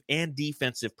offensive and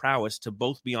defensive prowess to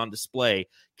both be on display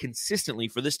consistently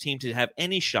for this team to have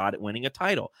any shot at winning a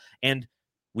title. And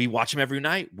we watch him every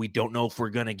night. We don't know if we're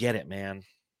going to get it, man.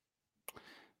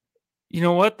 You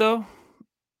know what, though?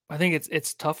 I think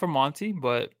it's tough for Monty,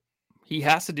 but he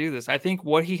has to do this. I think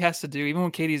what he has to do, even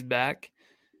when KD's back,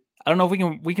 I don't know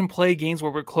if we can play games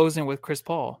where we're closing with Chris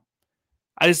Paul.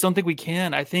 I just don't think we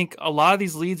can. I think a lot of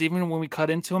these leads, even when we cut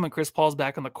into them and Chris Paul's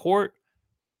back on the court,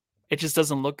 it just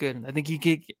doesn't look good. I think you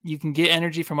can get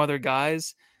energy from other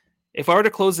guys. If I were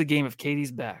to close the game, if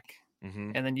KD's back,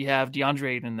 and then you have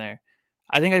DeAndre Ayton in there,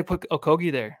 I think I'd put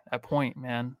Okogie there at point,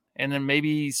 man. And then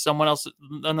maybe someone else,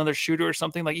 another shooter or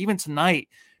something. Like even tonight,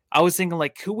 I was thinking,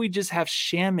 like, could we just have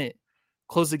Shamet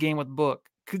close the game with Book?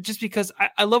 Just because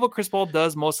I love what Chris Paul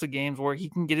does most of the games where he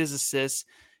can get his assists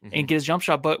and get his jump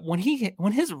shot. But when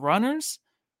his runners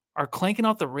are clanking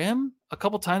off the rim a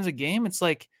couple times a game, it's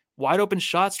like wide open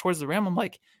shots towards the rim. I'm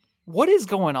like, what is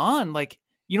going on? Like,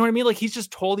 you know what I mean? Like he's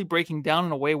just totally breaking down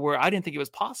in a way where I didn't think it was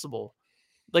possible.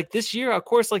 Like this year, of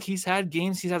course, like he's had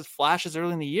games, he's had flashes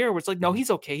early in the year where it's like, no,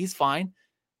 he's okay. He's fine.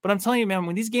 But I'm telling you, man,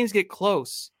 when these games get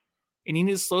close and you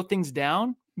need to slow things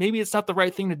down, maybe it's not the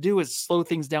right thing to do is slow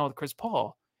things down with Chris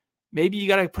Paul. Maybe you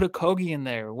got to put Okogie in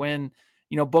there when,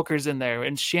 Booker's in there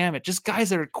and Shamet, just guys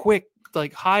that are quick,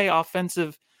 like high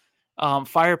offensive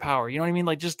firepower. You know what I mean?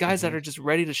 Like just guys that are just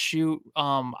ready to shoot.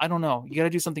 I don't know. You got to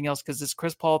do something else because this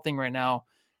Chris Paul thing right now,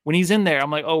 when he's in there,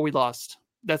 I'm like, oh, we lost.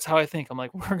 That's how I think. I'm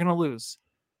like, we're going to lose.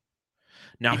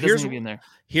 Now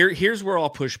here's where I'll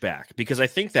push back, because I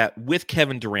think that with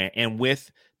Kevin Durant and with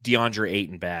DeAndre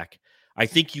Ayton back, I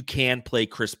think you can play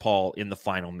Chris Paul in the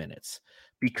final minutes,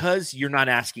 because you're not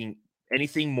asking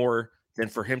anything more than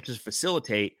for him to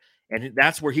facilitate. And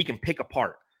that's where he can pick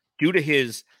apart due to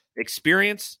his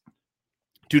experience,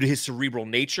 due to his cerebral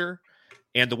nature,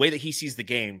 and the way that he sees the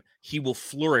game. He will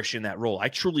flourish in that role. I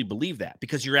truly believe that,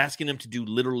 because you're asking him to do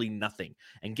literally nothing.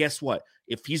 And guess what?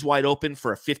 If he's wide open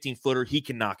for a 15-footer, he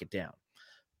can knock it down.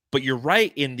 But you're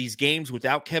right, in these games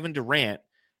without Kevin Durant,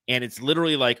 and it's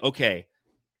literally like, okay,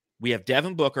 we have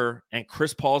Devin Booker and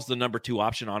Chris Paul's the number 2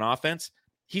 option on offense.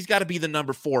 He's got to be the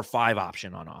number 4 or 5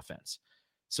 option on offense.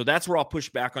 So that's where I'll push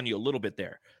back on you a little bit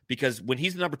there, because when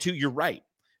he's the number 2, you're right.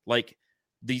 Like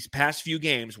these past few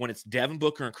games, when it's Devin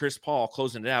Booker and Chris Paul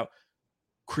closing it out,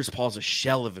 Chris Paul's a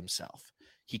shell of himself.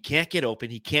 He can't get open.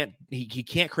 He can't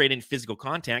create any physical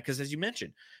contact because, as you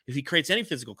mentioned, if he creates any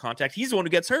physical contact, he's the one who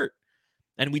gets hurt.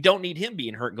 And we don't need him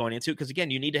being hurt going into it because,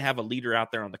 again, you need to have a leader out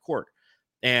there on the court.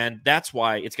 And that's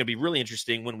why it's going to be really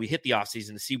interesting when we hit the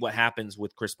offseason to see what happens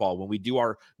with Chris Paul. When we do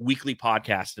our weekly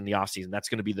podcast in the offseason, that's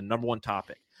going to be the number one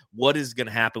topic. What is going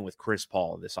to happen with Chris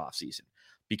Paul this offseason?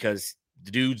 Because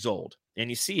the dude's old, and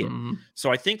you see it. Mm-hmm.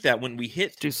 So I think that when we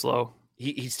hit... Too slow.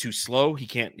 He's too slow. He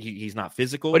can't. He's not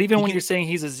physical. But even when you're saying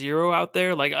he's a zero out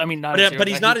there, like I mean, not. But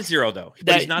he's not a zero though.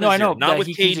 He's not. I know. Not with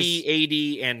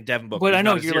KD, AD, and Devin Booker. But I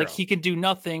know you're like he can do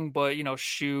nothing but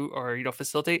shoot or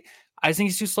facilitate. I just think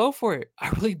he's too slow for it. I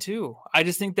really do. I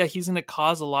just think that he's going to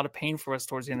cause a lot of pain for us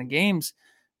towards the end of games.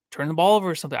 Turn the ball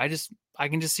over or something. I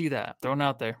can just see that thrown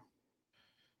out there.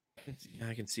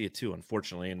 I can see it too,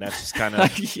 unfortunately, and that's just kind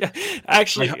of yeah.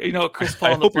 Actually, Chris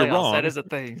Paul in the playoffs, that is a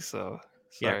thing. So.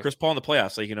 Sorry. Yeah, Chris Paul in the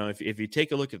playoffs. Like, if you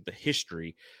take a look at the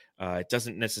history, it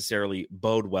doesn't necessarily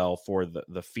bode well for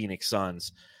the Phoenix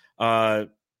Suns. I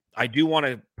do want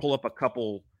to pull up a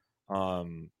couple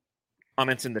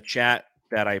comments in the chat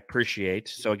that I appreciate.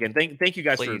 So again, thank you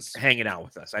guys for hanging out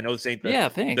with us. I know this ain't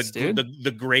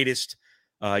the greatest.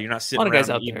 You're not sitting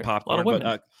around eating popcorn,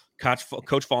 but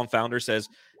Coach Fallen Founder says,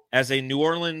 as a New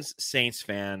Orleans Saints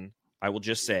fan, I will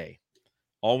just say,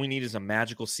 all we need is a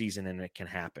magical season, and it can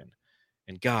happen.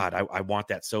 And God, I want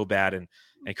that so bad. And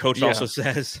Coach also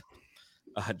says,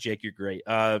 Jake, you're great.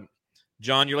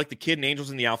 John, you're like the kid in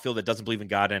Angels in the Outfield that doesn't believe in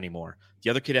God anymore. The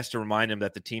other kid has to remind him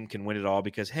that the team can win it all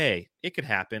because, hey, it could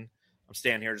happen. I'm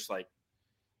standing here just like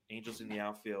Angels in the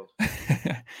Outfield,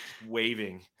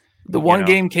 waving. The one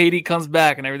game KD comes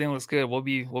back and everything looks good. We'll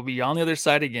be on the other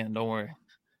side again. Don't worry.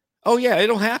 Oh yeah,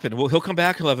 it'll happen. Well, he'll come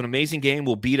back. He'll have an amazing game.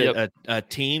 We'll beat a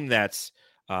team that's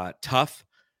tough.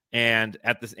 And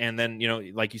then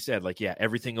like you said,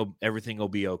 everything will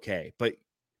be okay. But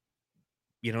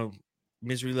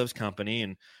misery loves company,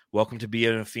 and welcome to be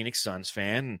a Phoenix Suns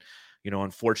fan. And,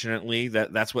 unfortunately,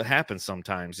 that's what happens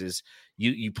sometimes. Is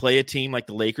you play a team like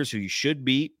the Lakers, who you should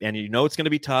beat, and it's going to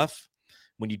be tough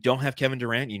when you don't have Kevin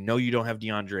Durant. You don't have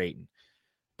DeAndre Ayton,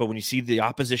 but when you see the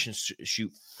opposition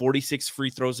shoot 46 free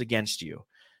throws against you,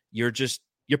 you're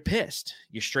pissed.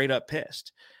 You're straight up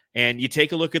pissed. And you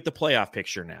take a look at the playoff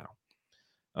picture now.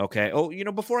 Okay. Oh,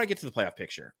 before I get to the playoff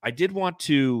picture, I did want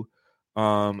to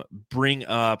bring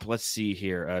up, let's see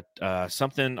here,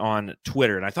 something on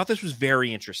Twitter. And I thought this was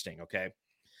very interesting. Okay.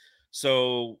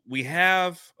 So we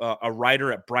have a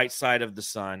writer at Bright Side of the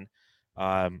Sun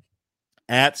at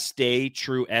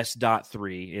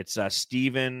StayTrueS.3. It's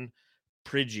Stephen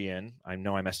Pridgian. I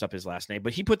know I messed up his last name,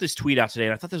 but he put this tweet out today,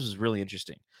 and I thought this was really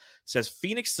interesting. It says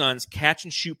Phoenix Suns catch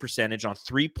and shoot percentage on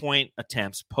 3-point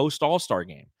attempts post All-Star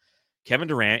game. Kevin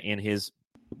Durant in his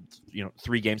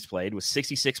 3 games played was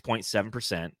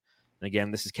 66.7%. And again,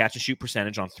 this is catch and shoot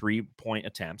percentage on 3-point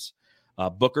attempts.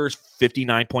 Booker's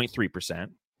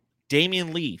 59.3%.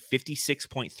 Damian Lee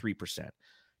 56.3%.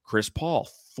 Chris Paul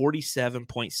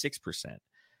 47.6%.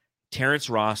 Terrence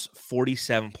Ross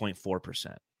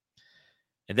 47.4%.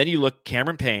 And then you look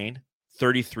Cameron Payne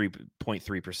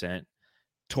 33.3%.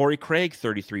 Torrey Craig,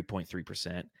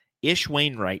 33.3%. Ish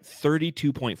Wainwright,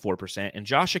 32.4%. And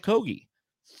Josh Okogie,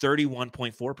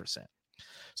 31.4%.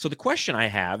 So the question I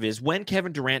have is, when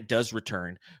Kevin Durant does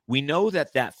return, we know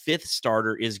that fifth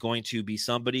starter is going to be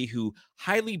somebody who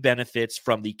highly benefits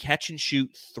from the catch and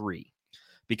shoot 3.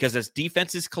 Because as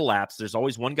defenses collapse, there's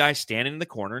always one guy standing in the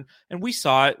corner. And we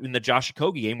saw it in the Josh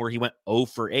Okogie game where he went 0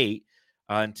 for 8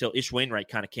 until Ish Wainwright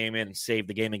kind of came in and saved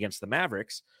the game against the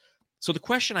Mavericks. So the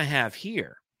question I have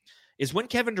here is, when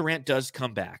Kevin Durant does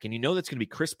come back, and that's going to be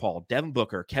Chris Paul, Devin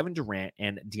Booker, Kevin Durant,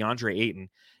 and DeAndre Ayton,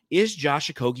 is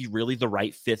Josh Okogie really the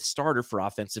right fifth starter for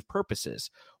offensive purposes?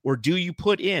 Or do you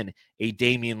put in a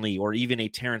Damian Lee or even a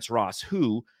Terrence Ross,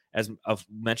 who, as I've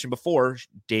mentioned before,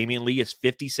 Damian Lee is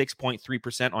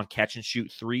 56.3% on catch and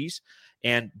shoot threes,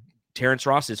 and Terrence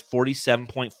Ross is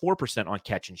 47.4% on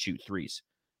catch and shoot threes.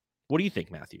 What do you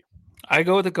think, Matthew? I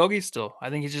go with Okogie still. I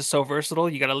think he's just so versatile.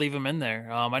 You got to leave him in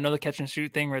there. I know the catch and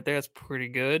shoot thing right there. That's pretty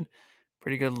good.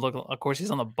 Pretty good look. Of course,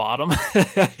 he's on the bottom.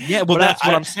 Yeah, well, that's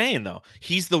what I'm saying, though.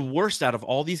 He's the worst out of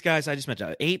all these guys I just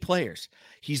mentioned. 8 players.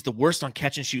 He's the worst on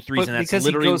catch and shoot threes. And that's because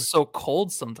literally... he goes so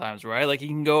cold sometimes, right? Like, he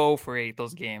can go 0 for 8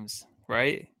 those games,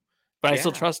 right? But I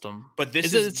still trust him. But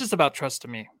it's just about trust to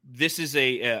me. This is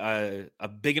a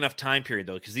big enough time period,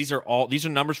 though, because these are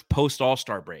numbers post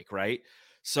All-Star break, right?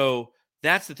 So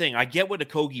that's the thing. I get what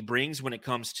Okogie brings when it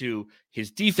comes to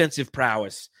his defensive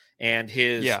prowess and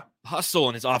his hustle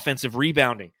and his offensive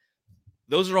rebounding.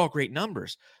 Those are all great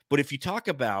numbers. But if you talk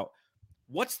about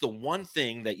what's the one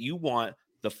thing that you want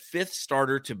the fifth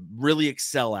starter to really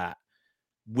excel at,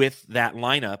 with that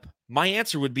lineup, my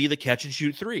answer would be the catch and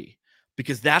shoot 3,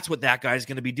 because that's what that guy's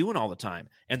going to be doing all the time.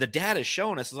 And the data is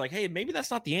showing us is like, hey, maybe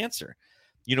that's not the answer.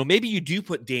 Maybe you do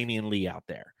put Damian Lee out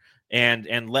there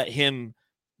and let him,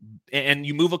 and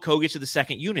you move Okogie to the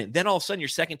second unit. Then all of a sudden your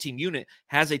second team unit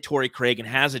has a Torrey Craig and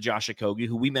has a Josh Okogie,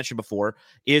 who we mentioned before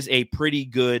is a pretty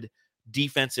good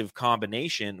defensive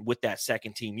combination with that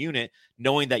second team unit,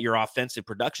 knowing that your offensive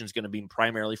production is going to be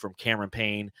primarily from Cameron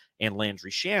Payne and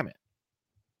Landry Shamet.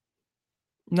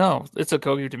 No, it's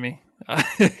Okogie to me.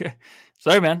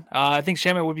 Sorry, man. I think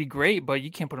Shamet would be great, but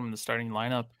you can't put him in the starting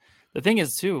lineup. The thing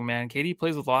is, too, man, KD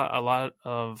plays with a lot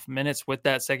of minutes with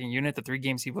that second unit, the 3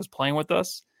 games he was playing with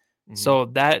us. Mm-hmm. So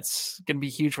that's going to be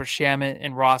huge for Shamet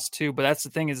and Ross, too. But that's the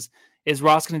thing is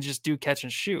Ross going to just do catch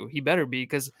and shoot? He better be,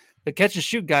 because the catch and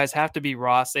shoot guys have to be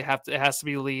Ross. It has to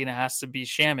be Lee, and it has to be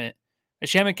Shamet. And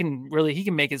Shamet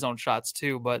can make his own shots,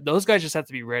 too. But those guys just have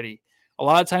to be ready. A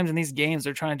lot of times in these games,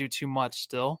 they're trying to do too much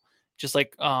still. Just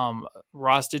like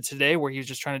Ross did today, where he was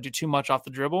just trying to do too much off the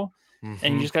dribble. Mm-hmm.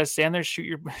 And you just got to stand there,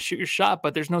 shoot your shot,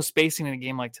 but there's no spacing in a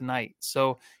game like tonight.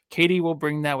 So KD will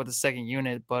bring that with the second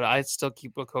unit, but I'd still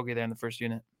keep Okogie there in the first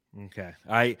unit. Okay.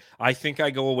 I think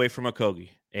I go away from Okogie,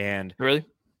 and really,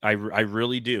 I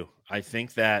really do. I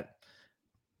think that's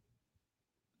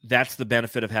the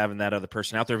benefit of having that other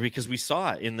person out there, because we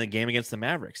saw it in the game against the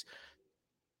Mavericks.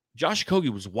 Josh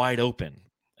Okogie was wide open,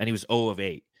 and he was 0 of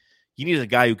 8. You need a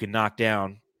guy who can knock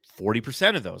down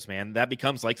 40% of those, man. That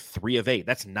becomes like 3 of 8.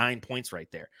 That's 9 points right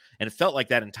there. And it felt like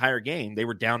that entire game, they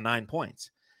were down 9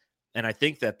 points. And I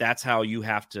think that's how you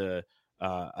have to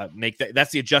make that.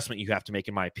 That's the adjustment you have to make,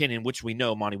 in my opinion, which we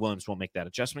know Monty Williams won't make that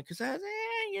adjustment, because that's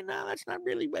not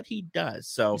really what he does.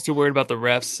 So he's too worried about the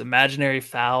refs' imaginary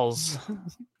fouls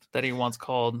that he once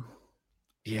called.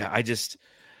 Yeah, I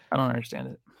don't understand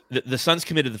it. The Suns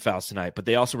committed the fouls tonight, but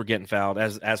they also were getting fouled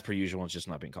as per usual. It's just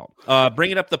not being called.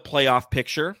 Bringing up the playoff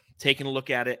picture, taking a look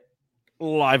at it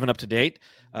live and up to date.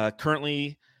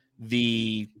 Currently,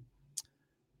 the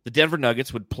Denver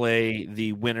Nuggets would play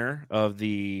the winner of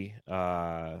the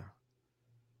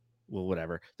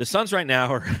whatever. The Suns right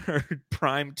now are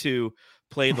primed to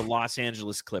play the Los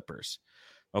Angeles Clippers.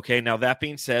 Okay, now that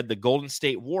being said, the Golden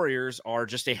State Warriors are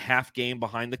just a half game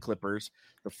behind the Clippers.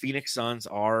 The Phoenix Suns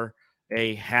are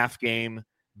a half game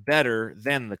better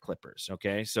than the Clippers.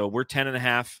 Okay, so we're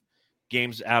 10.5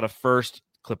 games out of first.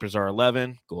 Clippers are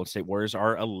 11. Golden State Warriors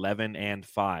are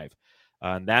 11-5.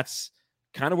 And that's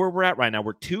kind of where we're at right now.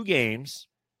 We're 2 games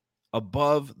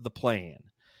above the play-in.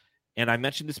 And I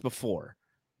mentioned this before.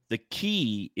 The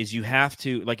key is you have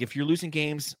to, like, if you're losing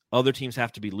games, other teams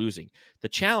have to be losing. The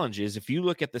challenge is, if you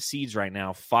look at the seeds right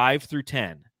now, 5 through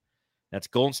 10, that's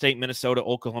Golden State, Minnesota,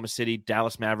 Oklahoma City,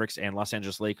 Dallas Mavericks, and Los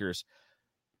Angeles Lakers.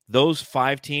 Those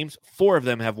 5 teams, 4 of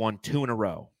them have won 2 in a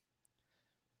row,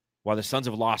 while the Suns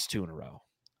have lost 2 in a row.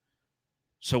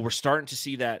 So we're starting to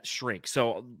see that shrink.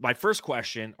 So my first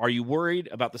question, are you worried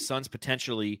about the Suns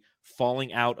potentially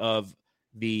falling out of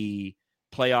the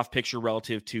playoff picture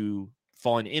relative to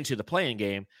falling into the play-in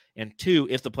game? And 2,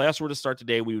 if the playoffs were to start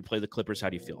today, we would play the Clippers. How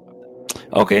do you feel about that?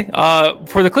 Okay.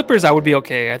 For the Clippers, I would be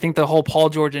okay. I think the whole Paul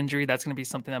George injury, that's going to be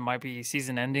something that might be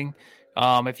season ending.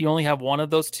 If you only have one of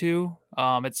those 2,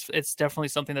 it's definitely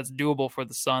something that's doable for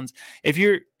the Suns. If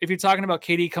you're talking about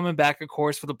KD coming back, of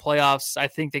course, for the playoffs, I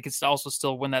think they could also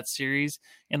still win that series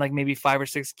in like maybe 5 or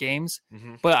 6 games.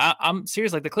 Mm-hmm. But I'm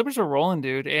serious. Like, the Clippers are rolling,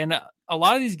 dude. And a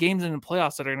lot of these games in the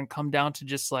playoffs that are going to come down to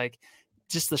just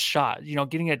the shot,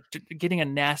 getting a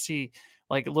nasty,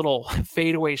 like, little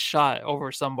fadeaway shot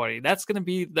over somebody. That's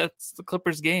the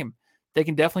Clippers game. They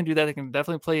can definitely do that. They can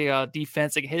definitely play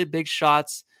defense. They can hit big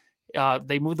shots.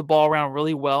 They move the ball around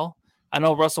really well. I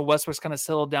know Russell Westbrook's kind of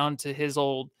settled down to his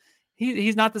old.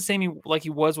 He's not the same like he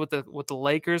was with the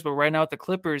Lakers, but right now with the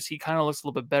Clippers, he kind of looks a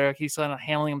little bit better. He's kind of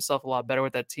handling himself a lot better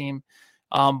with that team.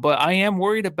 But I am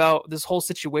worried about this whole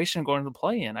situation going to the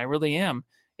play-in. I really am.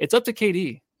 It's up to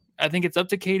KD. I think it's up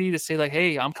to KD to say, like,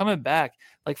 hey, I'm coming back.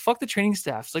 Like, fuck the training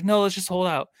staff. It's like, no, let's just hold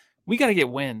out. We got to get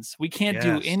wins. We can't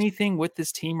do anything with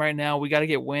this team right now. We got to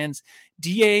get wins.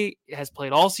 DA has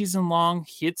played all season long.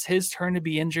 It's his turn to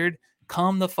be injured.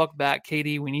 Come the fuck back,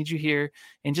 KD. We need you here.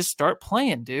 And just start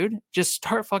playing, dude. Just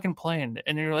start fucking playing.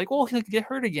 And you're like, well, he'll get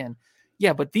hurt again.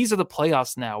 Yeah, but these are the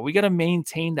playoffs now. We got to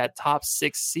maintain that top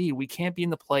 6 seed. We can't be in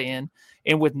the play-in.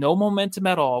 And with no momentum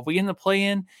at all, if we get in the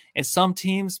play-in and some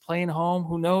teams playing home,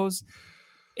 who knows?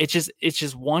 It's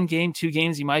just 1 game, 2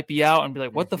 games, you might be out and be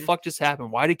like, what the fuck just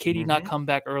happened? Why did KD not come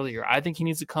back earlier? I think he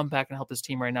needs to come back and help his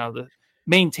team right now to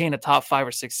maintain a top 5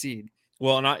 or 6 seed.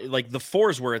 Well, and the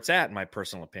 4 is where it's at, in my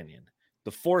personal opinion.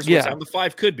 The 4 is where it's at. The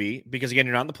 5 could be, because again,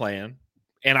 you're not in the play-in.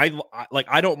 And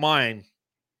I don't mind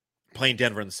playing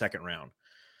Denver in the second round.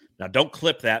 Now, don't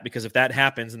clip that, because if that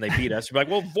happens and they beat us, you're like,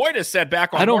 well, Voitis said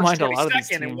back on March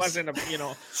 22nd, it wasn't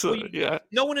a, so,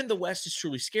 no one in the West is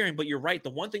truly scary, but you're right. The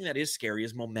one thing that is scary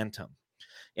is momentum.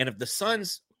 And if the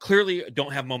Suns clearly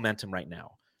don't have momentum right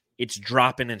now, it's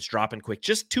dropping and it's dropping quick.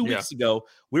 Just 2 weeks ago,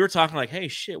 we were talking like, hey,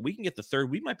 shit, we can get the third.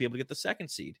 We might be able to get the second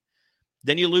seed.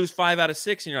 Then you lose 5 out of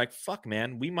 6 and you're like, fuck,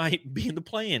 man, we might be in the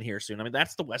play-in here soon. I mean,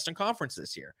 that's the Western Conference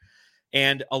this year.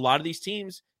 And a lot of these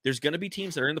teams, there's going to be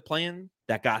teams that are in the play-in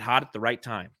that got hot at the right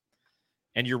time.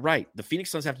 And you're right. The Phoenix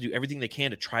Suns have to do everything they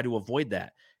can to try to avoid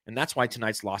that. And that's why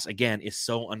tonight's loss, again, is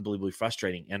so unbelievably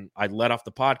frustrating. And I led off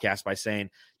the podcast by saying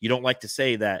you don't like to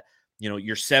say that,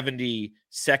 your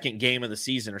 72nd game of the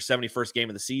season or 71st game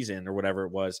of the season or whatever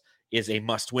it was is a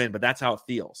must win. But that's how it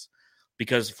feels.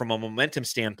 Because from a momentum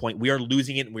standpoint, we are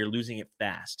losing it, and we're losing it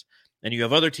fast. And you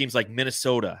have other teams like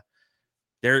Minnesota.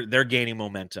 They're gaining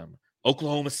momentum.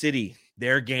 Oklahoma City,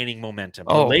 they're gaining momentum.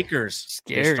 The Lakers,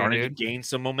 they're starting to gain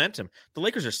some momentum. The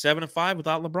Lakers are 7-5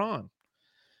 without LeBron,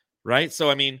 right? So,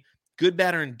 I mean, good,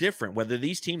 bad, or indifferent, whether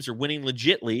these teams are winning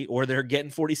legitly or they're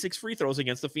getting 46 free throws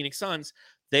against the Phoenix Suns,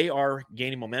 they are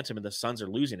gaining momentum, and the Suns are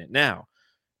losing it. Now,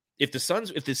 if the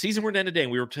season were to end today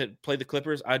and we were to play the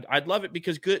Clippers, I'd love it,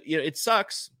 because it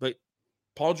sucks, but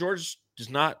Paul George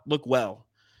does not look well.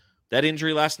 That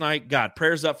injury last night, God,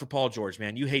 prayers up for Paul George,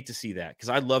 man. You hate to see that, because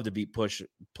I'd love to beat push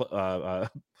off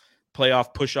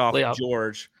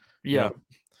George. Yeah.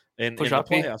 And push off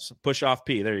playoffs. Push off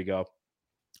P. There you go.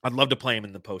 I'd love to play him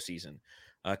in the postseason,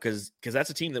 because that's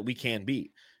a team that we can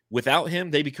beat. Without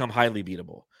him, they become highly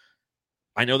beatable.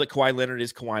 I know that Kawhi Leonard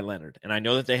is Kawhi Leonard, and I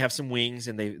know that they have some wings,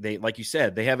 and they like you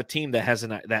said, they have a team that has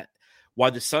that.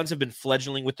 While the Suns have been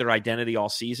fledgling with their identity all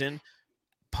season,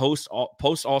 post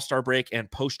All-Star break and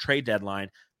post trade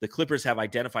deadline, the Clippers have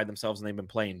identified themselves and they've been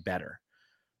playing better,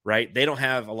 right? They don't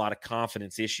have a lot of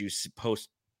confidence issues post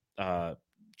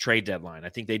trade deadline. I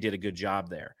think they did a good job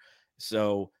there.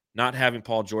 So not having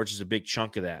Paul George is a big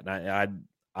chunk of that. And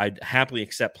I'd happily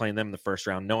accept playing them in the first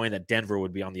round, knowing that Denver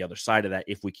would be on the other side of that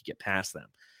if we could get past them,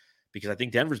 because I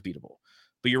think Denver's beatable.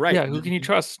 But you're right. Yeah, who can you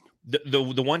trust? The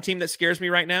one team that scares me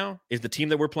right now is the team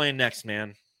that we're playing next,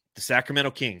 man. The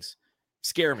Sacramento Kings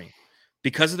scare me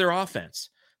because of their offense.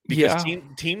 Because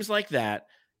teams like that,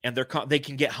 and they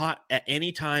can get hot at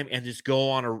any time and just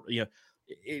go on a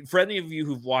for any of you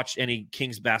who've watched any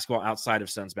Kings basketball outside of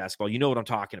Suns basketball, you know what I'm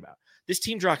talking about. This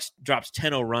team drops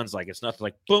 10-0 runs like it's nothing.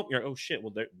 Like boom, you're oh shit.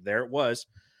 Well, there it was.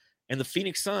 And the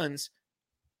Phoenix Suns,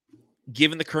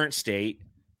 given the current state,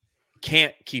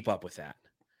 can't keep up with that.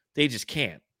 They just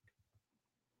can't.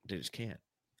 They just can't.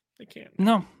 They can't.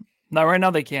 No, not right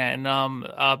now. They can't.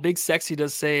 And Big Sexy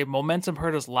does say momentum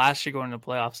hurt us last year going into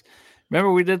playoffs.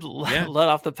 Remember, we did let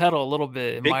off the pedal a little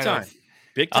bit. Big time.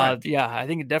 Big time. Yeah, I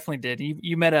think it definitely did.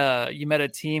 You met a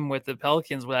team with the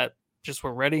Pelicans that just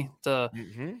were ready to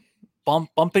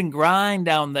bump and grind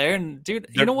down there. And dude,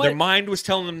 you know what? Their mind was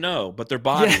telling them no, but their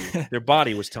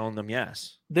body was telling them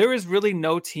yes. There is really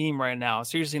no team right now,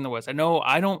 seriously, in the West.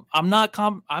 I'm not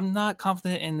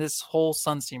confident in this whole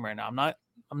Suns team right now.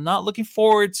 I'm not looking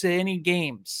forward to any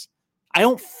games. I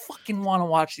don't fucking want to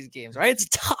watch these games, right? It's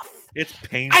tough. It's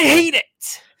painful. I hate it.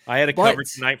 I had a cover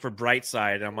tonight for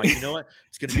Brightside, and I'm like, you know what?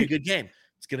 It's going to be a good game.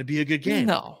 It's going to be a good game.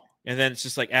 No. And then it's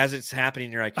just like, as it's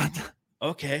happening, you're like,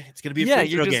 okay, it's going to be a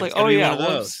free throw game. Like, oh yeah, one of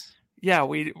those. Yeah,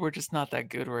 we're just not that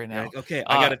good right now. Like, okay,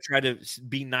 I got to try to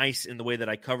be nice in the way that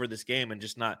I cover this game and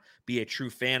just not be a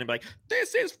true fan and be like,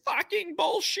 this is fucking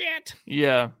bullshit.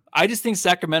 Yeah, I just think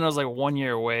Sacramento's like 1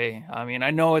 year away. I mean,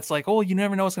 I know it's like, oh, you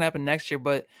never know what's going to happen next year,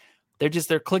 but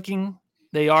they're clicking.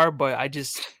 They are, but I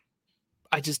just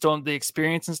don't. The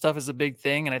experience and stuff is a big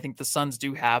thing, and I think the Suns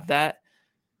do have that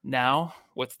now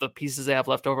with the pieces they have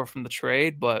left over from the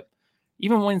trade. But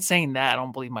even when saying that, I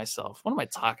don't believe myself. What am I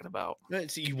talking about?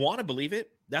 So you want to believe it?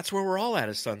 That's where we're all at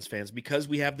as Suns fans, because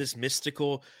we have this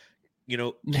mystical,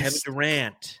 Kevin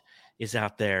Durant is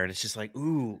out there, and it's just like,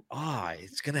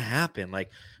 it's gonna happen.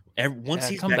 Like once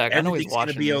he's back, everything's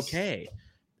gonna be okay.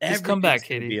 Just come back,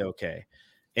 Katie. Be okay.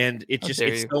 And it's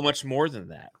so much more than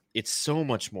that. It's so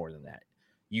much more than that.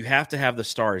 You have to have the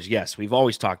stars. Yes, we've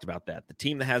always talked about that. The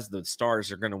team that has the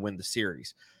stars are going to win the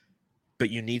series, but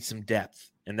you need some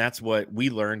depth, and that's what we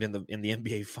learned in the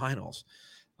NBA Finals.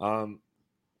 I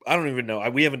don't even know.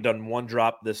 We haven't done one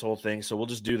drop this whole thing, so we'll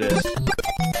just do this.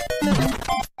 All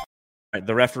right,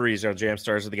 the referees are jam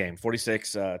stars of the game.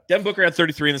 46. Devin Booker had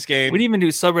 33 in this game. We didn't even do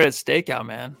subreddit stakeout,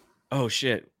 man. Oh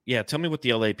shit! Yeah, tell me what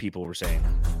the LA people were saying.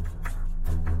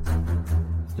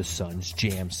 The Suns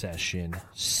Jam Session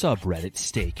subreddit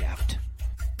stakeout.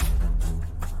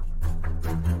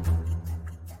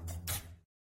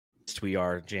 artists we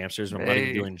are, Jamsters. I'm not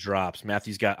even doing drops.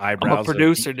 Matthew's got eyebrows. I'm a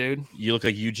producer, dude. You look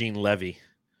like Eugene Levy.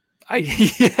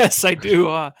 Yes, I do.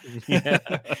 Yeah.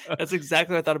 That's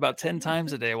exactly what I thought about 10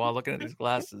 times a day while looking at these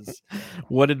glasses.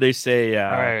 What did they say?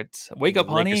 All right. Wake Up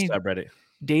Honey. Subreddit.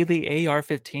 Daily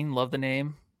AR-15. Love the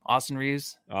name. Austin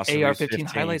Reeves. AR-15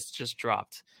 highlights just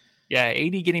dropped. Yeah,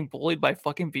 AD getting bullied by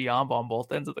fucking Biyombo on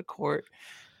both ends of the court.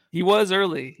 He was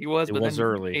early. He was, but then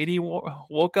early. AD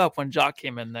woke up when Jock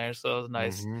came in there, so it was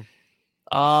nice. Mm-hmm.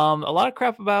 A lot of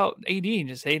crap about AD.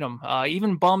 Just hate him.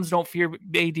 Even bums don't fear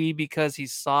AD because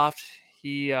he's soft.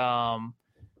 He, a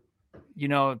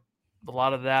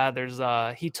lot of that. There's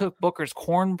he took Booker's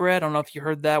cornbread. I don't know if you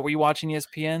heard that. Were you watching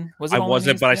ESPN? I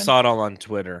wasn't, but I saw it all on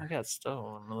Twitter. I got stuff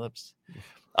on my lips.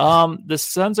 The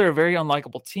Suns are a very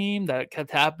unlikable team. That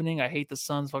kept happening. I hate the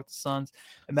Suns. Fuck the Suns.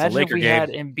 Imagine if we had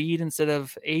Embiid instead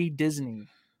of A Disney.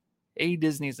 A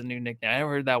Disney is a new nickname. I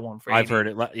never heard that one for I've heard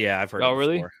it. Yeah, I've heard it. Oh,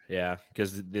 really? Before. Yeah,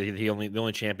 because the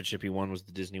only championship he won was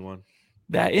the Disney one.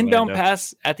 That inbound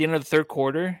pass at the end of the third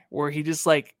quarter where he just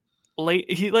I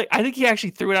think he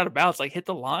actually threw it out of bounds, hit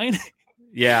the line.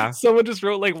 Yeah. Someone just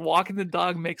wrote walking the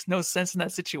dog makes no sense in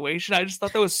that situation. I just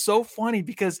thought that was so funny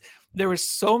because there were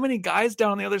so many guys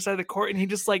down on the other side of the court and he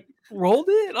just rolled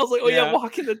it. And I was like, oh yeah,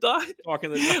 walking the dog.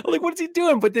 Walking the dog. What is he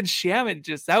doing? But then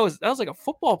Shamet that was like a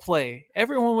football play.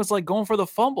 Everyone was going for the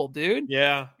fumble, dude.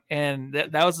 Yeah. And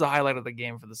that was the highlight of the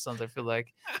game for the Suns, I feel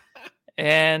like.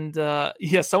 And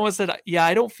someone said,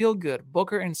 I don't feel good.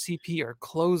 Booker and CP are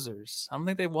closers. I don't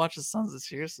think they've watched the Suns this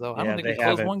year, so I don't think they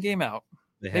closed one game out.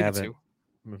 They haven't.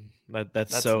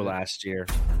 That's so it. Last year.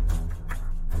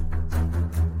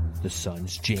 The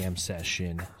Suns Jam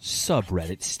Session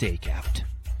subreddit stakeout.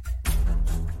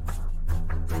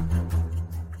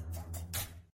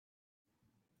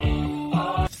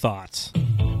 Thoughts?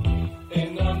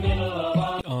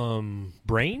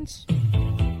 Brains?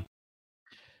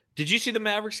 Did you see the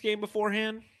Mavericks game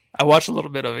beforehand? I watched a little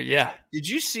bit of it, yeah. Did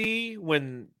you see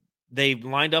when they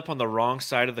lined up on the wrong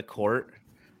side of the court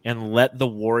and let the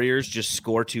Warriors just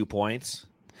score 2 points?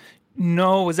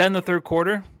 No, was that in the third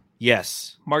quarter?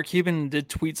 Yes. Mark Cuban did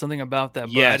tweet something about that,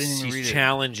 but yes, I didn't even read it. He's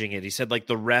challenging it. He said the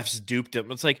refs duped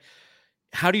him. It's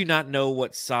how do you not know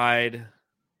what side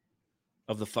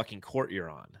of the fucking court you're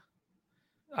on?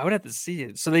 I would have to see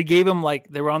it. So they gave him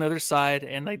they were on the other side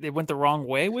and they went the wrong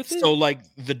way with it? So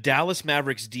the Dallas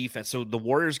Mavericks defense, so the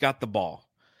Warriors got the ball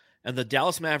and the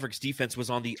Dallas Mavericks defense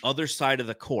was on the other side of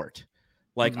the court.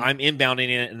 I'm inbounding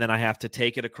it and then I have to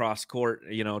take it across court,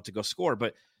 to go score.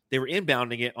 But they were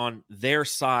inbounding it on their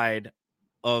side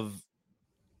of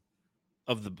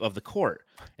the court.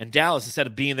 And Dallas, instead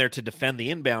of being there to defend the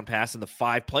inbound pass and the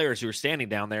 5 players who were standing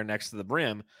down there next to the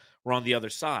brim were on the other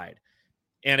side.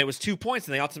 And it was 2 points,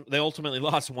 and they ultimately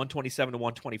lost 127 to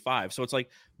 125. So it's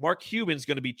Mark Cuban's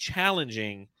going to be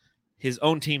challenging his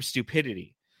own team's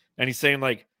stupidity. And he's saying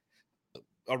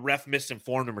a ref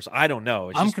misinformed him or something. I don't know.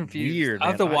 It's I'm confused. Weird, I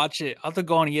have to watch it. I have to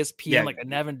go on ESPN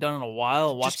I haven't done in a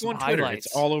while. Watch some highlights.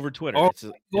 It's all over Twitter. Go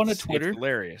on to Twitter. It's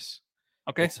hilarious.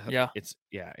 Okay. It's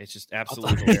just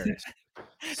absolutely hilarious.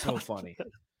 So funny.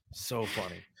 So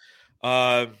funny.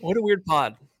 What a weird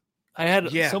pod. I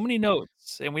had so many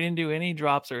notes and we didn't do any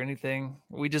drops or anything.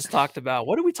 We just talked about,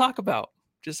 what did we talk about?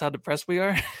 Just how depressed we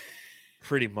are?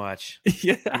 Pretty much.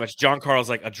 Yeah. Pretty much. John Carl's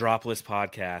a dropless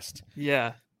podcast.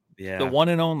 Yeah. Yeah. The one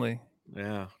and only.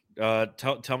 Yeah.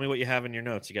 Tell me what you have in your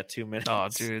notes. You got 2 minutes. Oh,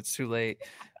 dude, it's too late.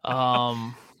 Dude,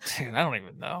 I don't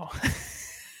even know.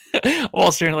 I'm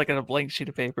all staring at a blank sheet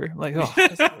of paper.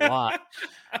 That's a lot.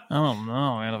 I don't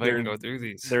know, man, if I can go through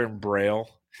these. They're in Braille.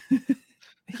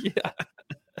 Yeah.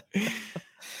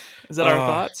 Is that our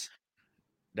thoughts?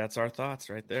 That's our thoughts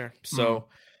right there. So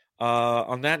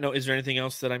on that note, is there anything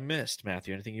else that I missed,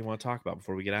 Matthew? Anything you want to talk about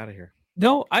before we get out of here?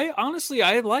 No, I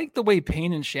like the way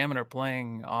Payne and Shamet are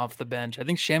playing off the bench. I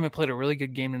think Shamet played a really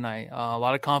good game tonight. A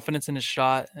lot of confidence in his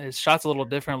shot. His shot's a little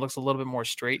different. It looks a little bit more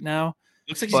straight now.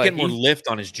 Looks like he's getting more lift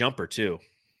on his jumper too.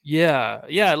 Yeah,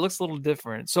 it looks a little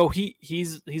different. So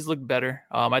he's looked better.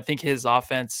 I think his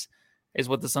offense is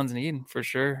what the Suns need for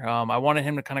sure. I wanted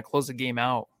him to kind of close the game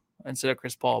out instead of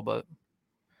Chris Paul, but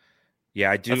yeah,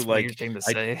 I do that's a weird thing to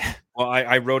say.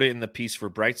 I wrote it in the piece for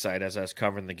Brightside as I was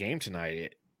covering the game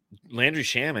tonight. Landry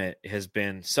Shamet has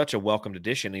been such a welcomed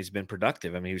addition. He's been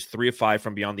productive. I mean, he was 3 of 5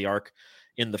 from beyond the arc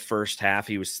in the first half.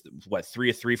 He was 3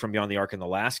 of 3 from beyond the arc in the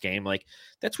last game.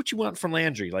 That's what you want from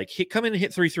Landry. Come in and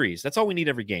hit 3 threes. That's all we need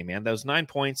every game, man. Those 9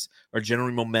 points are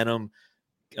generally momentum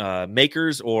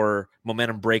makers or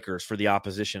momentum breakers for the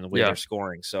opposition, the way they're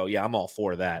scoring. So yeah, I'm all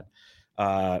for that.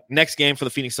 Next game for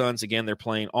the Phoenix Suns, again, they're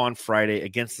playing on Friday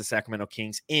against the Sacramento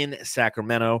Kings in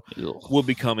Sacramento. We'll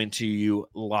be coming to you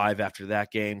live after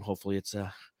that game. Hopefully it's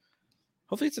a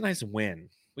nice win.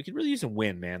 We could really use a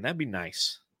win, man. That'd be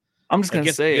nice. I'm just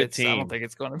gonna say I don't think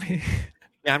it's gonna be.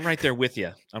 Yeah, I'm right there with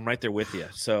you.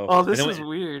 So this is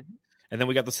weird. And then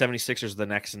we got the 76ers the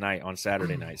next night on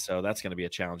Saturday night. So that's going to be a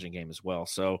challenging game as well.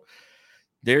 So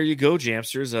there you go,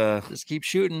 Jamsters. Just keep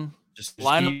shooting. Just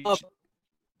line them up.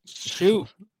 Shoot.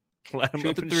 Line them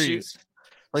up the and threes. shoot.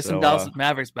 Play some Dallas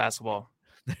Mavericks basketball.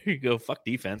 There you go. Fuck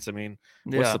defense. I mean,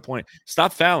 what's the point?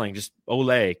 Stop fouling. Just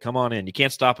Olay. Come on in. You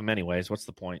can't stop him anyways. What's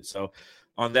the point? So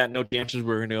on that note, Jamsters,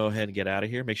 we're going to go ahead and get out of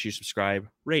here. Make sure you subscribe,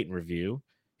 rate, and review.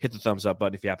 Hit the thumbs up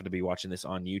button if you happen to be watching this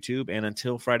on YouTube. And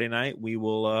until Friday night, we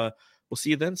will we'll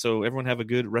see you then. So everyone have a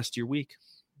good rest of your week.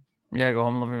 Yeah, go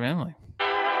home and love your family.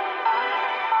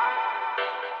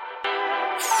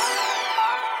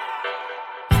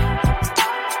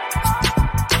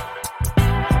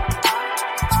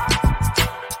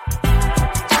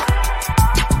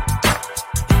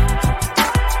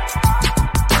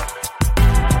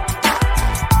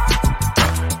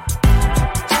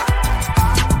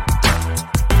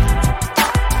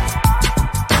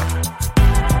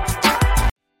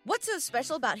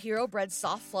 Special about Hero Bread's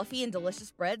soft, fluffy, and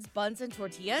delicious breads, buns, and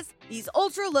tortillas? These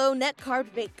ultra-low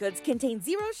net-carb baked goods contain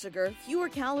 0 sugar, fewer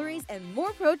calories, and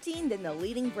more protein than the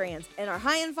leading brands, and are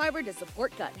high in fiber to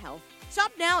support gut health.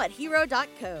 Shop now at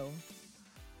Hero.co.